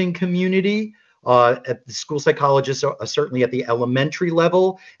establishing community. At the school psychologists are certainly at the elementary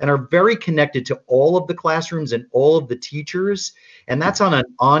level and are very connected to all of the classrooms and all of the teachers, and that's on an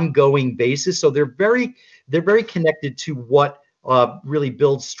ongoing basis. So they're very connected to what really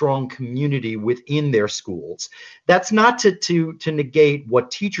builds strong community within their schools. That's not to negate what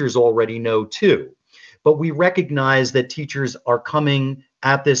teachers already know too, but we recognize that teachers are coming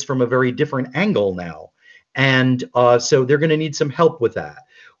at this from a very different angle now, and so they're going to need some help with that.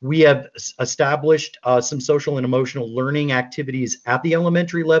 We have established some social and emotional learning activities at the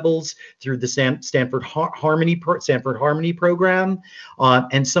elementary levels through the Stanford Harmony program,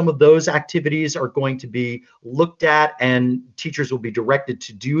 and some of those activities are going to be looked at, and teachers will be directed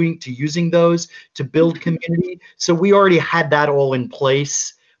to using those to build community. So we already had that all in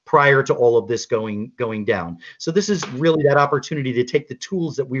place prior to all of this going down. So this is really that opportunity to take the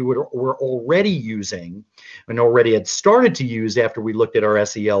tools that we were already using and already had started to use after we looked at our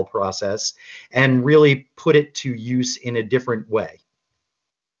SEL process and really put it to use in a different way.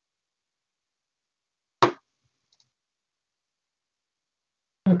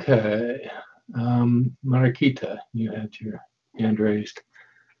 Okay, Mariquita, you had your hand raised.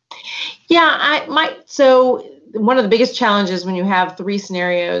 Yeah, so one of the biggest challenges when you have 3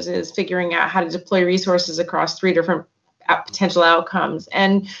 scenarios is figuring out how to deploy resources across 3 different potential outcomes.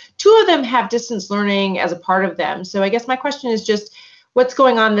 And 2 of them have distance learning as a part of them. So I guess my question is just what's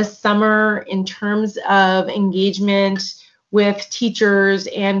going on this summer in terms of engagement with teachers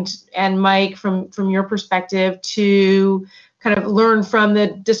and Mike, from your perspective, to kind of learn from the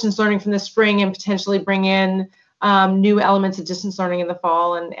distance learning from the spring and potentially bring in new elements of distance learning in the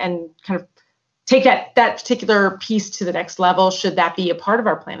fall, and kind of take that particular piece to the next level, should that be a part of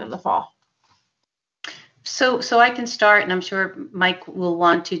our plan in the fall? So I can start, and I'm sure Mike will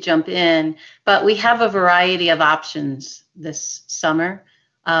want to jump in, but we have a variety of options this summer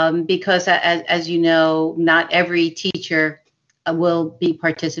because as you know, not every teacher will be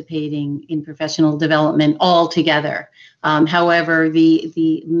participating in professional development all together. However,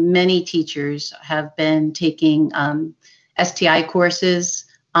 the many teachers have been taking STI courses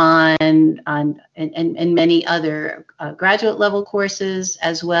and many other graduate level courses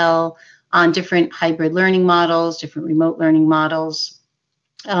as well, on different hybrid learning models, different remote learning models,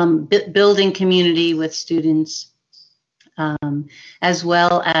 building community with students, as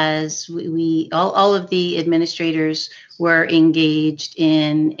well as all of the administrators were engaged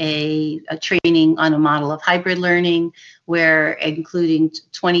in a training on a model of hybrid learning, where including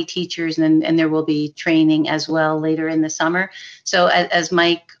 20 teachers, and there will be training as well later in the summer. So as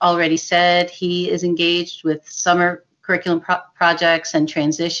Mike already said, he is engaged with summer curriculum projects and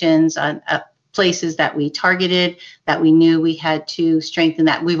transitions on places that we targeted, that we knew we had to strengthen,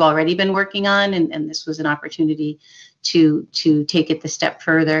 that we've already been working on, and this was an opportunity to take it the step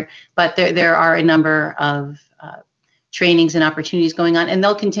further. But there are a number of trainings and opportunities going on, and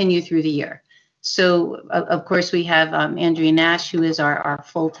they'll continue through the year. So of course we have Andrea Nash, who is our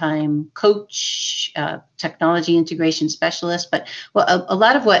full-time coach, technology integration specialist. But a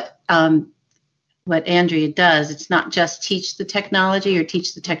lot of what Andrea does, it's not just teach the technology or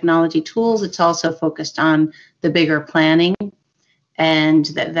teach the technology tools, it's also focused on the bigger planning. And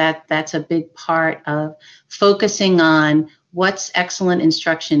that's a big part of focusing on what's excellent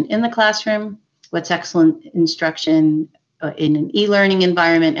instruction in the classroom, what's excellent instruction in an e-learning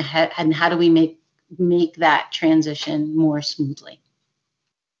environment, and how do we make that transition more smoothly.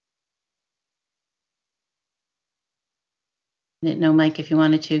 I didn't know, Mike, if you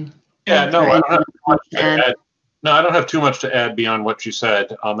wanted to. Yeah, no, I don't have too much to add. No, I don't have too much to add beyond what you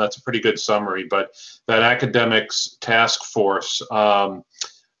said. That's a pretty good summary, but that academics task force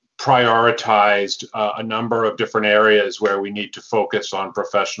prioritized a number of different areas where we need to focus on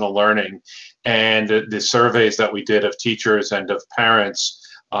professional learning. And the surveys that we did of teachers and of parents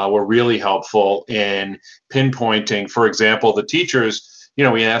were really helpful in pinpointing, for example, the teachers,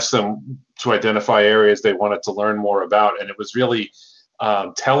 we asked them to identify areas they wanted to learn more about. And it was really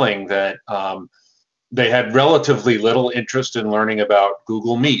telling that they had relatively little interest in learning about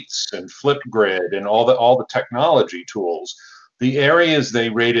Google Meets and Flipgrid and all the technology tools. The areas they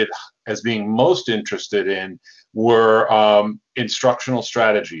rated as being most interested in were instructional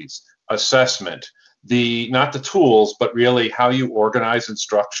strategies, assessment, not the tools, but really how you organize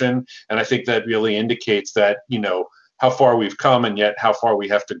instruction. And I think that really indicates that, how far we've come and yet how far we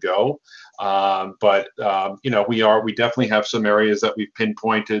have to go. We definitely have some areas that we've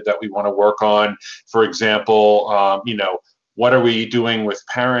pinpointed that we want to work on. For example, what are we doing with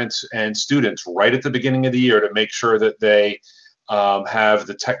parents and students right at the beginning of the year to make sure that they have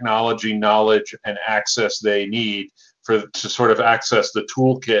the technology knowledge and access they need to sort of access the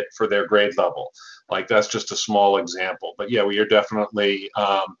toolkit for their grade level. Like, that's just a small example. But yeah, we are definitely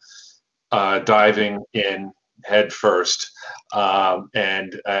diving in head first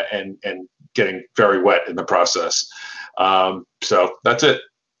and getting very wet in the process. So that's it.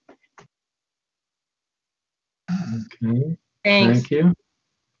 Okay. Thanks. Thank you.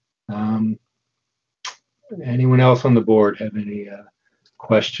 Anyone else on the board have any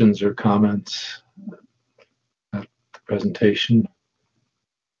questions or comments about the presentation?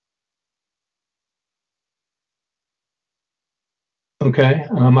 Okay,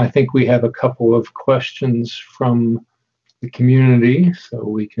 I think we have a couple of questions from the community, so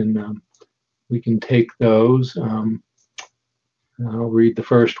we can take those. I'll read the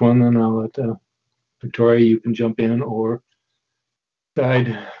first one, then I'll let Victoria, you can jump in or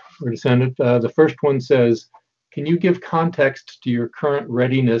guide or to send it. The first one says, can you give context to your current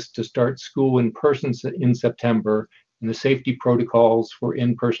readiness to start school in person in September and the safety protocols for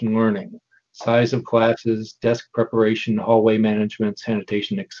in-person learning? Size of classes, desk preparation, hallway management,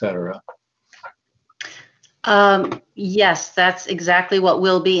 sanitation, etc. Yes, that's exactly what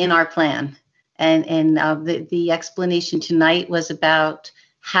will be in our plan. And the explanation tonight was about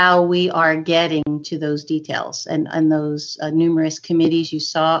how we are getting to those details. And those numerous committees you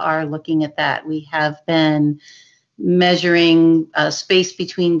saw are looking at that. We have been measuring space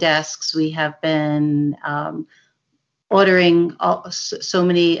between desks. We have been ordering so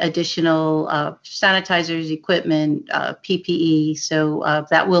many additional sanitizers, equipment, PPE. So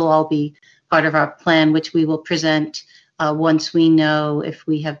that will all be part of our plan, which we will present once we know if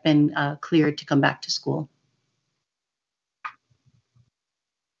we have been cleared to come back to school.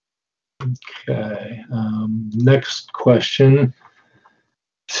 Okay, next question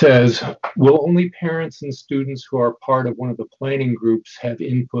says, will only parents and students who are part of one of the planning groups have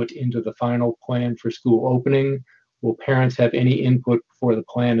input into the final plan for school opening? Will parents have any input before the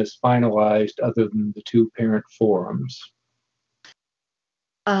plan is finalized other than the 2 parent forums?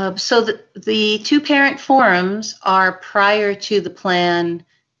 So the two parent forums are prior to the plan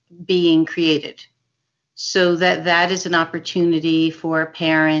being created. So that is an opportunity for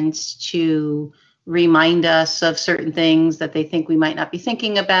parents to remind us of certain things that they think we might not be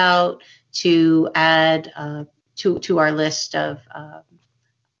thinking about, to add to our list of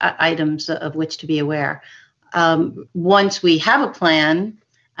items of which to be aware. Once we have a plan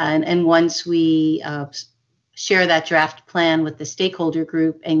and once we share that draft plan with the stakeholder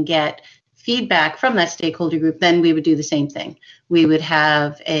group and get feedback from that stakeholder group, then we would do the same thing. We would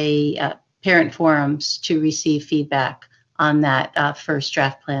have a parent forums to receive feedback on that first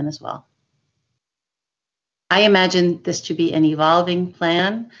draft plan as well. I imagine this to be an evolving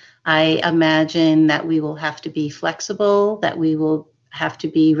plan. I imagine that we will have to be flexible, that we will have to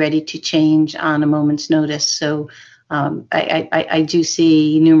be ready to change on a moment's notice. So I do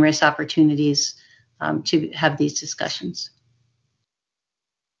see numerous opportunities to have these discussions.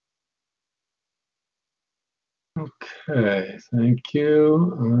 Okay, thank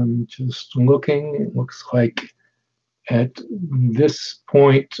you. I'm just looking. It looks like at this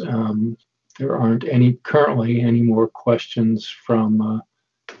point, there aren't currently any more questions from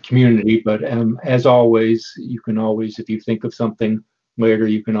community, but as always, you can always, if you think of something later,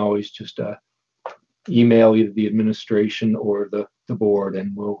 you can always just email either the administration or the board,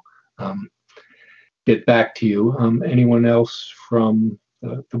 and we'll get back to you. Anyone else from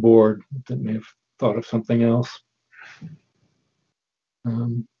the board that may have thought of something else?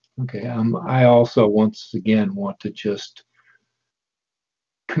 Okay, I also once again want to just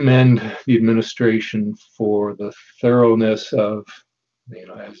commend the administration for the thoroughness of,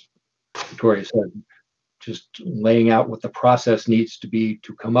 as Victoria said, just laying out what the process needs to be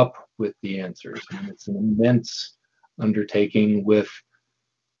to come up with the answers. And it's an immense undertaking with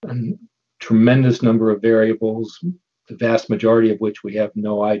a tremendous number of variables, the vast majority of which we have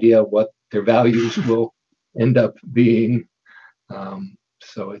no idea what their values will end up being.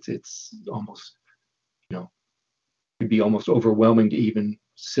 So it's almost, it'd be almost overwhelming to even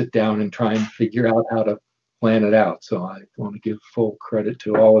sit down and try and figure out how to plan it out. So I want to give full credit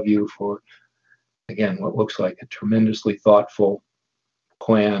to all of you for, again, what looks like a tremendously thoughtful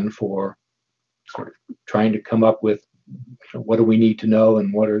plan for sort of trying to come up with what do we need to know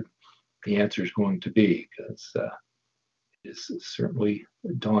and what are the answers going to be, because it is certainly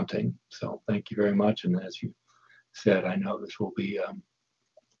daunting. So thank you very much. And as you said, I know this will be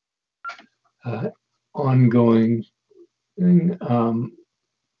ongoing thing.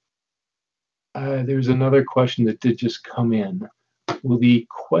 There's another question that did just come in. Will the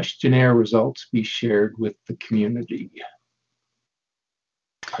questionnaire results be shared with the community?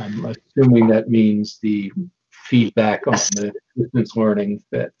 I'm assuming that means the feedback on the distance learning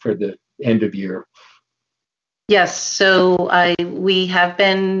that for the end of year. Yes, so we have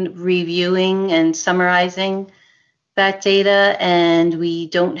been reviewing and summarizing that data, and we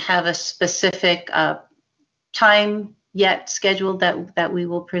don't have a specific time yet scheduled that we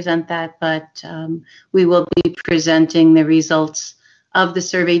will present that, but we will be presenting the results of the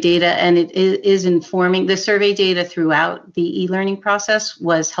survey data, and it is informing. The survey data throughout the e-learning process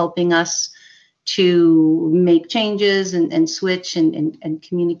was helping us to make changes and switch and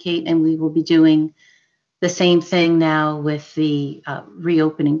communicate, and we will be doing the same thing now with the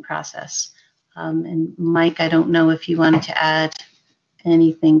reopening process. And Mike, I don't know if you wanted to add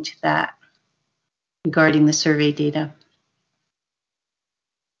anything to that regarding the survey data.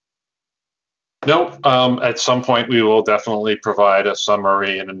 Nope. At some point, we will definitely provide a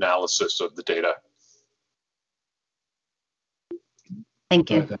summary and analysis of the data. Thank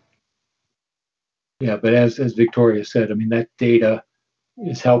you. Yeah, but as Victoria said, I mean, that data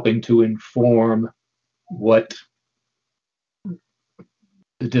is helping to inform what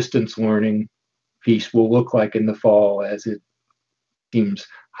the distance learning piece will look like in the fall, as it seems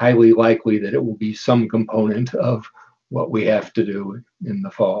highly likely that it will be some component of what we have to do in the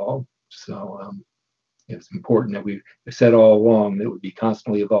fall. So it's important that we've said all along that it would be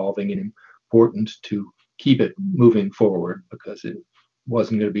constantly evolving and important to keep it moving forward, because it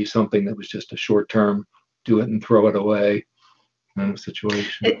wasn't going to be something that was just a short-term, do it and throw it away kind of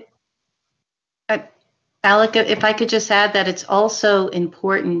situation. Alec, if I could just add that it's also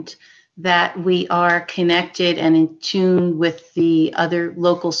important that we are connected and in tune with the other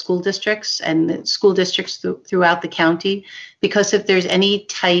local school districts and the school districts throughout the county, because if there's any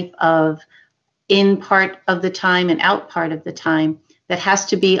type of in part of the time and out part of the time, that has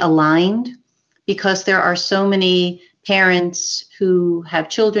to be aligned, because there are so many parents who have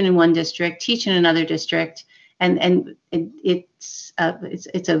children in one district, teach in another district, and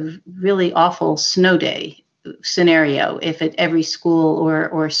it's a really awful snow day scenario, if at every school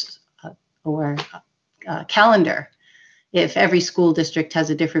or calendar, if every school district has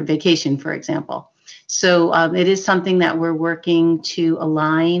a different vacation, for example. So it is something that we're working to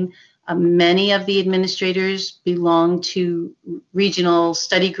align. Many of the administrators belong to regional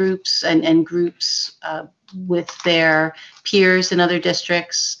study groups and groups with their peers in other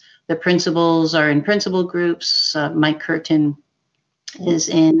districts. The principals are in principal groups. Mike Curtin is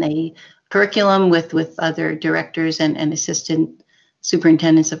in a curriculum with other directors and assistant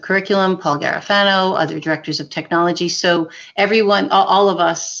superintendents of curriculum, Paul Garofano, other directors of technology. So everyone, all of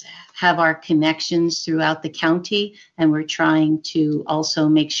us have our connections throughout the county, and we're trying to also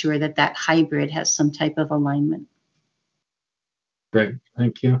make sure that that hybrid has some type of alignment. Great,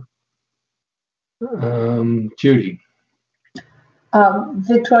 thank you. Judy.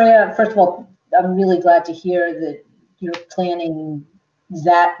 Victoria, first of all, I'm really glad to hear that you're planning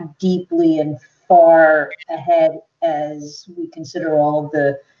that deeply and far ahead as we consider all of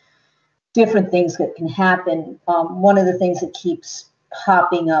the different things that can happen. One of the things that keeps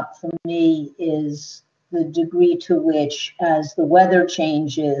popping up for me is the degree to which, as the weather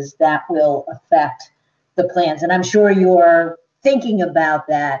changes, that will affect the plans. And I'm sure you're thinking about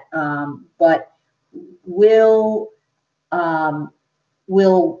that, but will the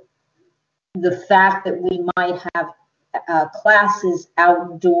fact that we might have classes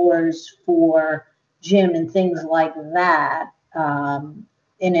outdoors for gym and things like that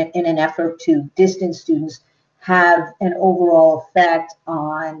in an effort to distance students have an overall effect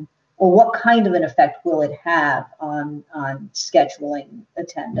on, or what kind of an effect will it have on scheduling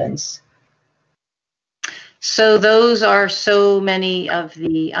attendance? So those are so many of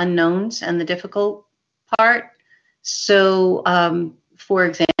the unknowns and the difficult part. So for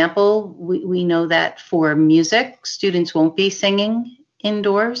example, we know that for music, students won't be singing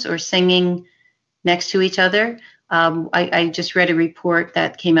indoors or singing next to each other. I just read a report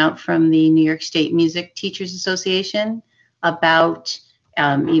that came out from the New York State Music Teachers Association about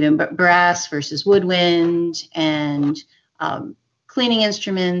even brass versus woodwind and cleaning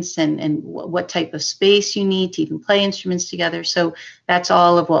instruments and what type of space you need to even play instruments together. So that's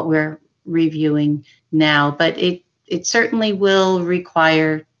all of what we're reviewing now, but it certainly will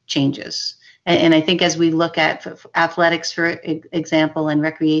require changes. And I think as we look at athletics, for example, and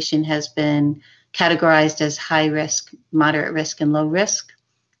recreation has been categorized as high risk, moderate risk, and low risk.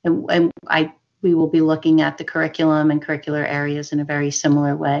 And we will be looking at the curriculum and curricular areas in a very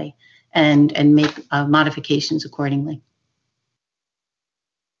similar way and make modifications accordingly.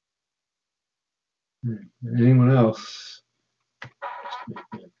 Anyone else?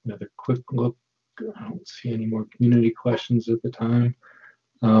 Another quick look. I don't see any more community questions at the time.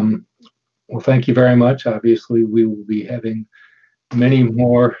 Well, thank you very much. Obviously, we will be having many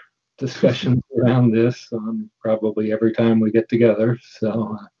more discussions around this probably every time we get together.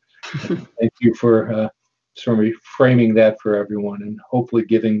 So thank you for sort of framing that for everyone and hopefully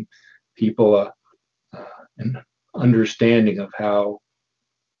giving people an understanding of how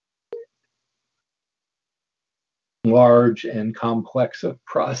large and complex a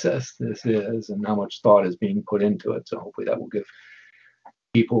process this is and how much thought is being put into it. So hopefully that will give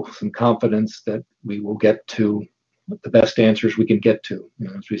people some confidence that we will get to the best answers we can get to. You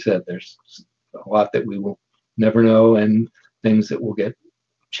know, as we said, there's a lot that we will never know and things that will get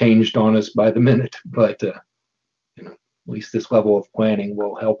changed on us by the minute. But you know, at least this level of planning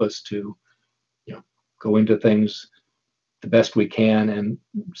will help us to, you know, go into things the best we can and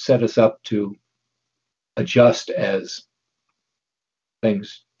set us up to adjust as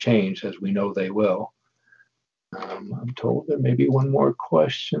things change, as we know they will. I'm told there may be one more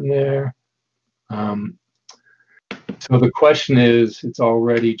question there. So the question is, it's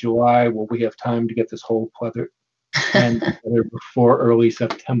already July. Will we have time to get this whole plan together before early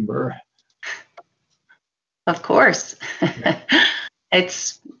September? Of course.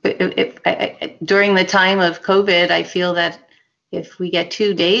 During the time of COVID, I feel that if we get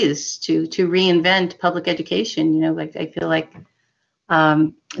 2 days to reinvent public education, you know, like I feel like,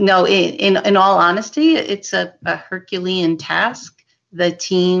 no, in all honesty, it's a Herculean task. The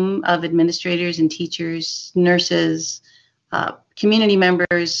team of administrators and teachers, nurses, community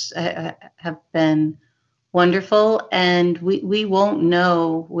members have been wonderful, and we won't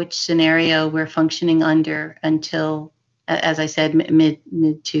know which scenario we're functioning under until, as I said, mid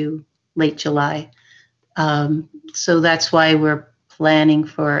to late July. So that's why we're planning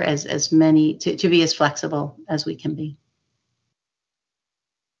for as many to be as flexible as we can be.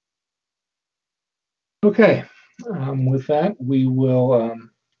 Okay, with that, we will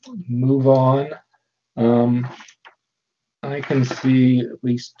move on. I can see at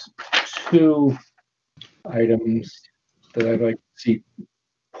least 2 items that I'd like to see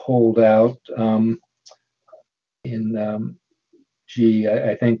pulled out. In G,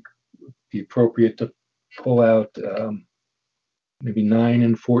 I think it'd be appropriate to pull out maybe 9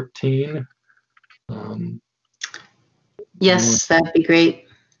 and 14. Yes, that'd be great.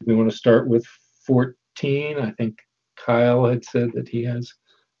 We want to start with 14. I think Kyle had said that he has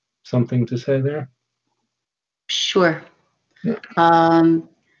something to say there. Sure. Yeah.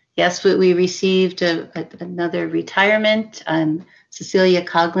 Yes, we received another retirement. Cecilia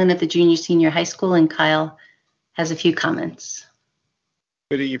Coughlin at the junior senior high school, and Kyle has a few comments.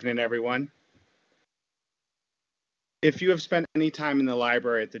 Good evening, everyone. If you have spent any time in the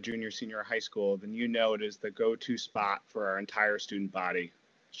library at the junior senior high school, then you know it is the go-to spot for our entire student body.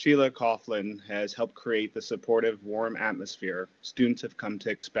 Sheila Coughlin has helped create the supportive, warm atmosphere students have come to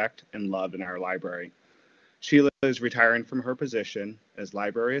expect and love in our library. Sheila is retiring from her position as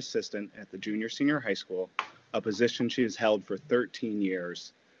library assistant at the junior senior high school, a position she has held for 13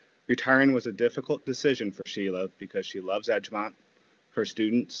 years. Retiring was a difficult decision for Sheila because she loves Edgemont, her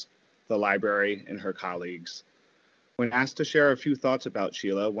students, the library, and her colleagues. When asked to share a few thoughts about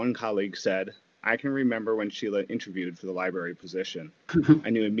Sheila, one colleague said, "I can remember when Sheila interviewed for the library position. I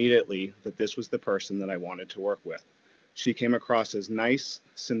knew immediately that this was the person that I wanted to work with. She came across as nice,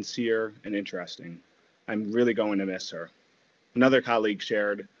 sincere, and interesting. I'm really going to miss her." Another colleague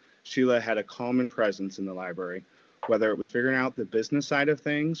shared, "Sheila had a calming presence in the library, whether it was figuring out the business side of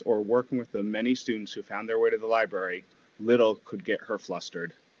things or working with the many students who found their way to the library, little could get her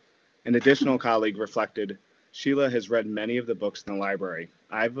flustered." An additional colleague reflected, "Sheila has read many of the books in the library.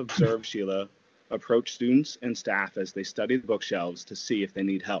 I've observed Sheila approach students and staff as they study the bookshelves to see if they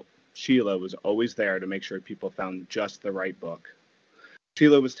need help. Sheila was always there to make sure people found just the right book."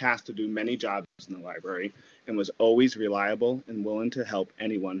 Sheila was tasked to do many jobs in the library and was always reliable and willing to help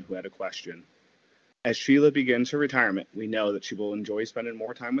anyone who had a question. As Sheila begins her retirement, we know that she will enjoy spending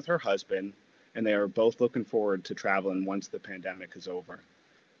more time with her husband, and they are both looking forward to traveling once the pandemic is over.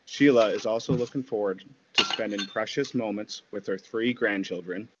 Sheila is also looking forward to spending precious moments with her 3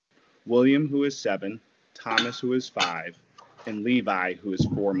 grandchildren, William, who is 7, Thomas, who is 5, and Levi, who is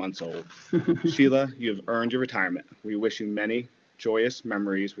 4 months old. Sheila, you have earned your retirement. We wish you many joyous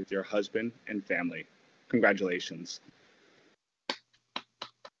memories with your husband and family. Congratulations.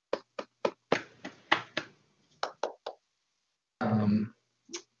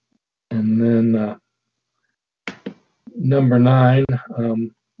 And then number 9, I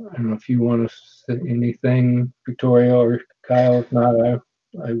don't know if you want to say anything, Victoria or Kyle. If not,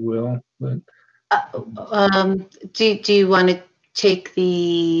 I will. But Do you want to take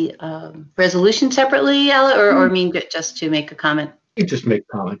the resolution separately, Ella, or mean just to make a comment? You just make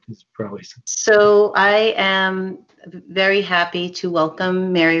a comment. It's probably So I am very happy to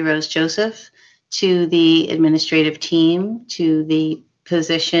welcome Mary Rose Joseph to the administrative team, to the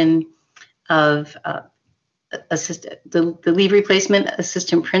position of the leave replacement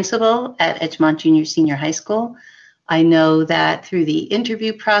assistant principal at Edgemont Junior Senior High School. I know that through the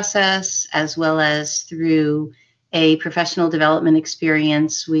interview process, as well as through a professional development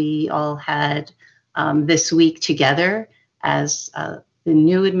experience we all had this week together as the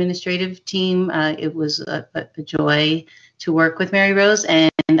new administrative team, it was a joy to work with Mary Rose,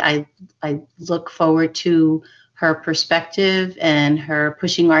 and I look forward to her perspective and her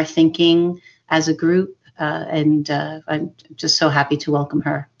pushing our thinking as a group, and I'm just so happy to welcome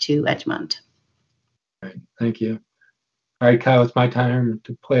her to Edgemont. Right, thank you. All right, Kyle, it's my time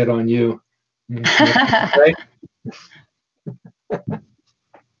to play it on you. Right?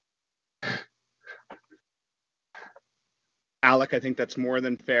 Alec, I think that's more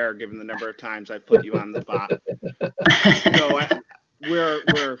than fair given the number of times I've put you on the spot. So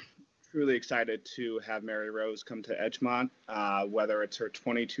we're truly excited to have Mary Rose come to Edgemont, whether it's her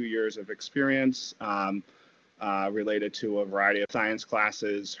 22 years of experience related to a variety of science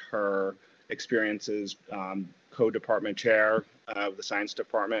classes, her experiences co-department chair of the science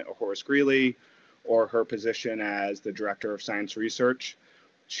department at Horace Greeley, or her position as the director of science research.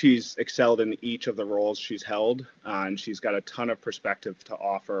 She's excelled in each of the roles she's held, and she's got a ton of perspective to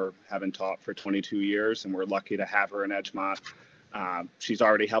offer, having taught for 22 years, and we're lucky to have her in Edgemont. She's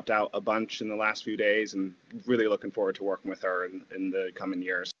already helped out a bunch in the last few days, and really looking forward to working with her in the coming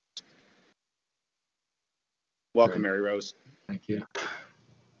years. Welcome, Mary Rose. Thank you.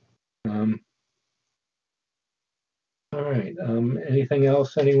 All right. Anything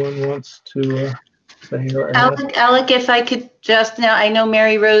else anyone wants to say or ask? Alec, if I could just now, I know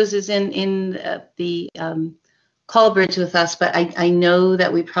Mary Rose is in the call bridge with us, but I know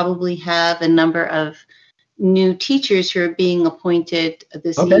that we probably have a number of new teachers who are being appointed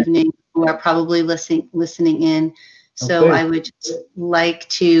this evening. I who are probably listening in. So Okay. I would just like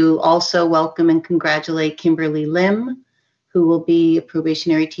to also welcome and congratulate Kimberly Lim, who will be a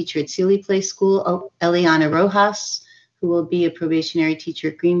probationary teacher at Sealy Place School, Eliana Rojas, who will be a probationary teacher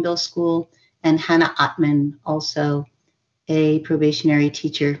at Greenville School, and Hannah Ottman, also a probationary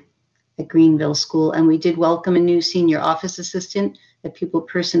teacher at Greenville School. And we did welcome a new senior office assistant at Pupil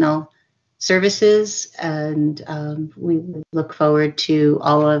Personnel Services, and we look forward to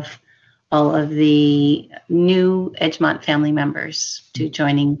all of the new Edgemont family members to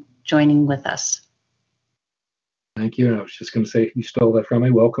joining with us. Thank you. And I was just going to say, you stole that from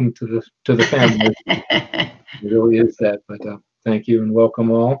me. Welcome to the family. It really is that. But thank you and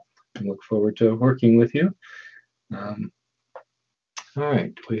welcome all. I look forward to working with you. All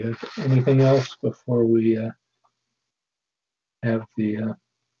right. Do we have anything else before we have the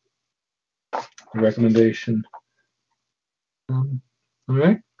recommendation? All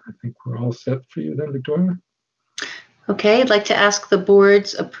right. I think we're all set for you then, Victoria. Okay, I'd like to ask the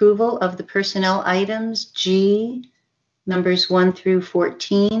board's approval of the personnel items G, numbers 1 through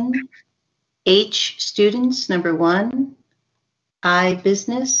 14, H, students, number 1, I,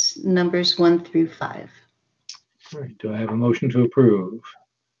 business, numbers 1 through 5. All right, do I have a motion to approve?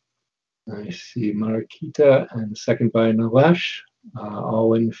 I see Marquita and second by Nilesh.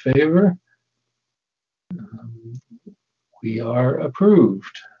 All in favor? We are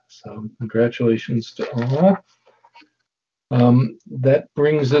approved. So congratulations to all. That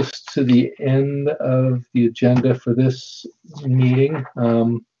brings us to the end of the agenda for this meeting.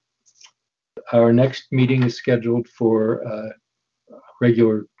 Our next meeting is scheduled for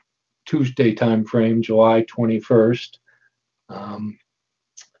regular Tuesday time frame, July 21st. Oh,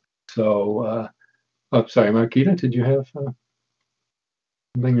 sorry, Marquita, did you have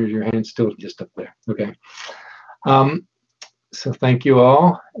something, or your hand still just up there? Okay. So thank you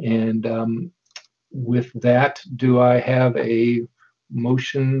all. And with that, do I have a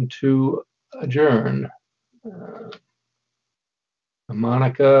motion to adjourn?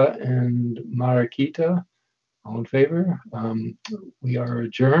 Monica and Marquita, all in favor? We are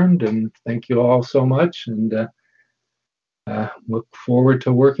adjourned, and thank you all so much, and look forward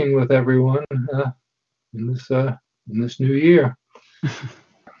to working with everyone in this new year.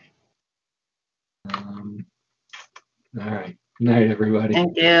 All right. Good night, everybody.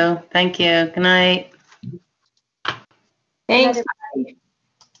 Thank you. Thank you. Good night. Thanks.